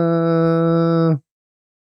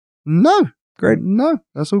 Great. No,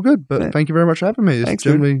 that's all good. But thank you very much for having me. Thanks,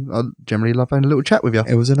 I generally love having a little chat with you.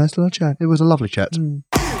 It was a nice little chat. It was a lovely chat.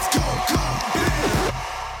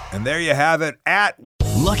 And there you have it at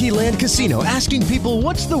Lucky Land Casino, asking people,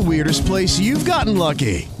 what's the weirdest place you've gotten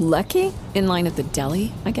lucky? Lucky? In line at the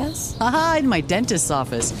deli, I guess? Aha, in my dentist's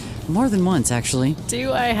office. More than once, actually.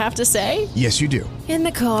 Do I have to say? Yes, you do. In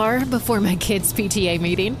the car before my kids' PTA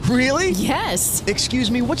meeting. Really? Yes. Excuse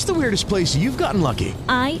me, what's the weirdest place you've gotten lucky?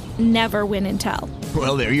 I never win and tell.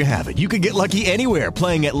 Well, there you have it. You can get lucky anywhere,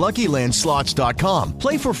 playing at LuckyLandSlots.com.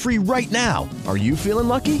 Play for free right now. Are you feeling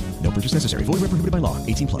lucky? No purchase necessary. Void where prohibited by law.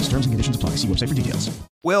 18+. Terms and conditions apply. See website for details.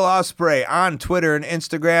 Will Ospreay on Twitter and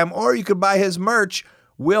Instagram, or you could buy his merch,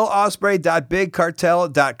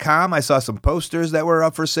 willospreay.bigcartel.com. I saw some posters that were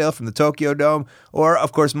up for sale from the Tokyo Dome, or,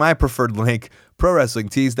 of course, my preferred link,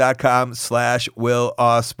 prowrestlingtees.com/Will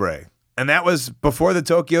Ospreay. And that was before the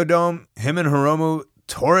Tokyo Dome. Him and Hiromu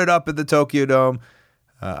tore it up at the Tokyo Dome.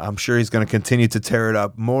 I'm sure he's going to continue to tear it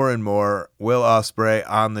up more and more. Will Ospreay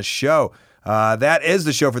on the show. That is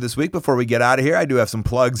the show for this week. Before we get out of here, I do have some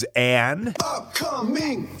plugs and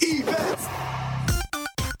upcoming events.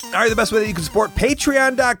 All right, the best way that you can support,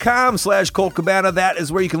 patreon.com/Colt Cabana. That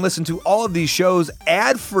is where you can listen to all of these shows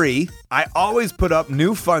ad-free. I always put up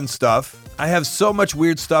new fun stuff. I have so much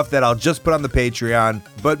weird stuff that I'll just put on the Patreon,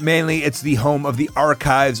 but mainly it's the home of the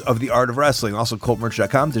archives of the art of wrestling. Also,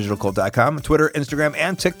 ColtMerch.com, DigitalColt.com, Twitter, Instagram,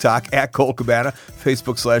 and TikTok at Colt Cabana,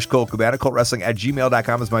 Facebook/Colt Cabana,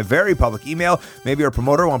 ColtWrestling@gmail.com is my very public email. Maybe you're a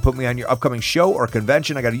promoter, want to put me on your upcoming show or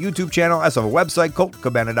convention. I got a YouTube channel. I also have a website,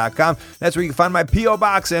 ColtCabana.com. That's where you can find my P.O.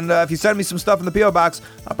 Box, and if you send me some stuff in the P.O. Box,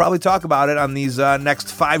 I'll probably talk about it on these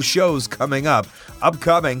next 5 shows coming up.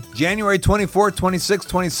 Upcoming, January 24th, 26th,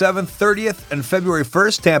 27th, 30th, and February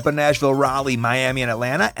 1st, Tampa, Nashville, Raleigh, Miami, and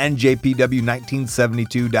Atlanta,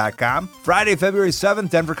 NJPW1972.com. Friday, February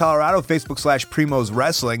 7th, Denver, Colorado, Facebook/Primo's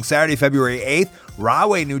Wrestling. Saturday, February 8th,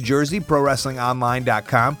 Rahway, New Jersey,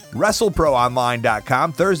 ProWrestlingOnline.com,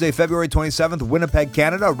 WrestleProOnline.com. Thursday, February 27th, Winnipeg,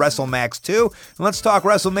 Canada, WrestleMax 2. And let's talk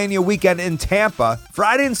WrestleMania weekend in Tampa.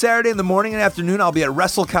 Friday and Saturday in the morning and afternoon, I'll be at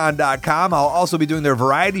WrestleCon.com. I'll also be doing their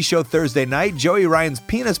variety show Thursday night, Joey Ryan's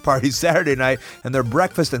penis party Saturday night, and their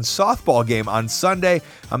breakfast and softball game on Sunday.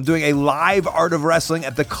 I'm doing a live Art of Wrestling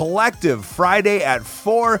at the Collective Friday at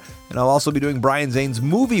 4, and I'll also be doing Brian Zane's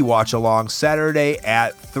movie watch along Saturday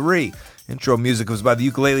at 3. Intro music was by the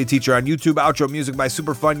Ukulele Teacher on YouTube. Outro music by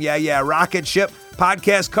Superfun Yeah Yeah Rocket Ship.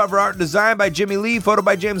 Podcast cover art and design by Jimmy Lee. Photo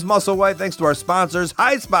by James Musselwhite. Thanks to our sponsors,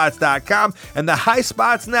 HighSpots.com and the High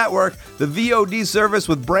Spots Network, the VOD service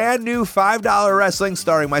with brand new $5 wrestling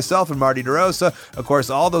starring myself and Marty DeRosa. Of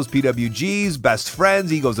course, all those PWGs, best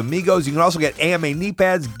friends, Egos Amigos. You can also get AMA knee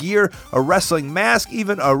pads, gear, a wrestling mask,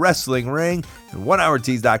 even a wrestling ring. And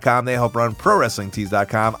OneHourTees.com, they help run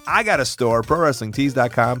ProWrestlingTees.com. I got a store,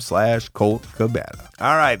 ProWrestlingTees.com/Colt Cabana.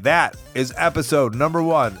 All right, that is episode number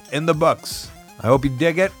 1 in the books. I hope you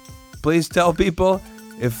dig it. Please tell people.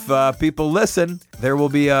 If people listen, there will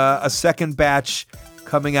be a second batch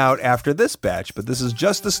coming out after this batch, but this is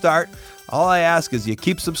just the start. All I ask is you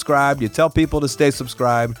keep subscribed, you tell people to stay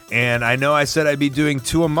subscribed, and I know I said I'd be doing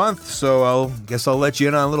 2 a month, so I'll let you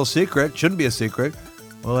in on a little secret. Shouldn't be a secret.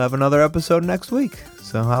 We'll have another episode next week,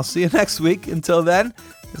 so I'll see you next week. Until then,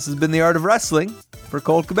 this has been The Art of Wrestling. For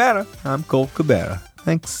Colt Cabana, I'm Colt Cabana.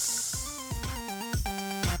 Thanks.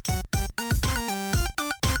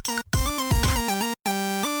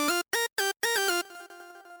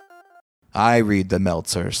 I read the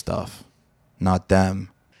Meltzer stuff, not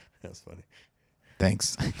them. That's funny.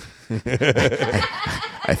 Thanks.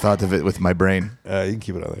 I thought of it with my brain. You can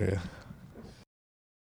keep it on there, yeah.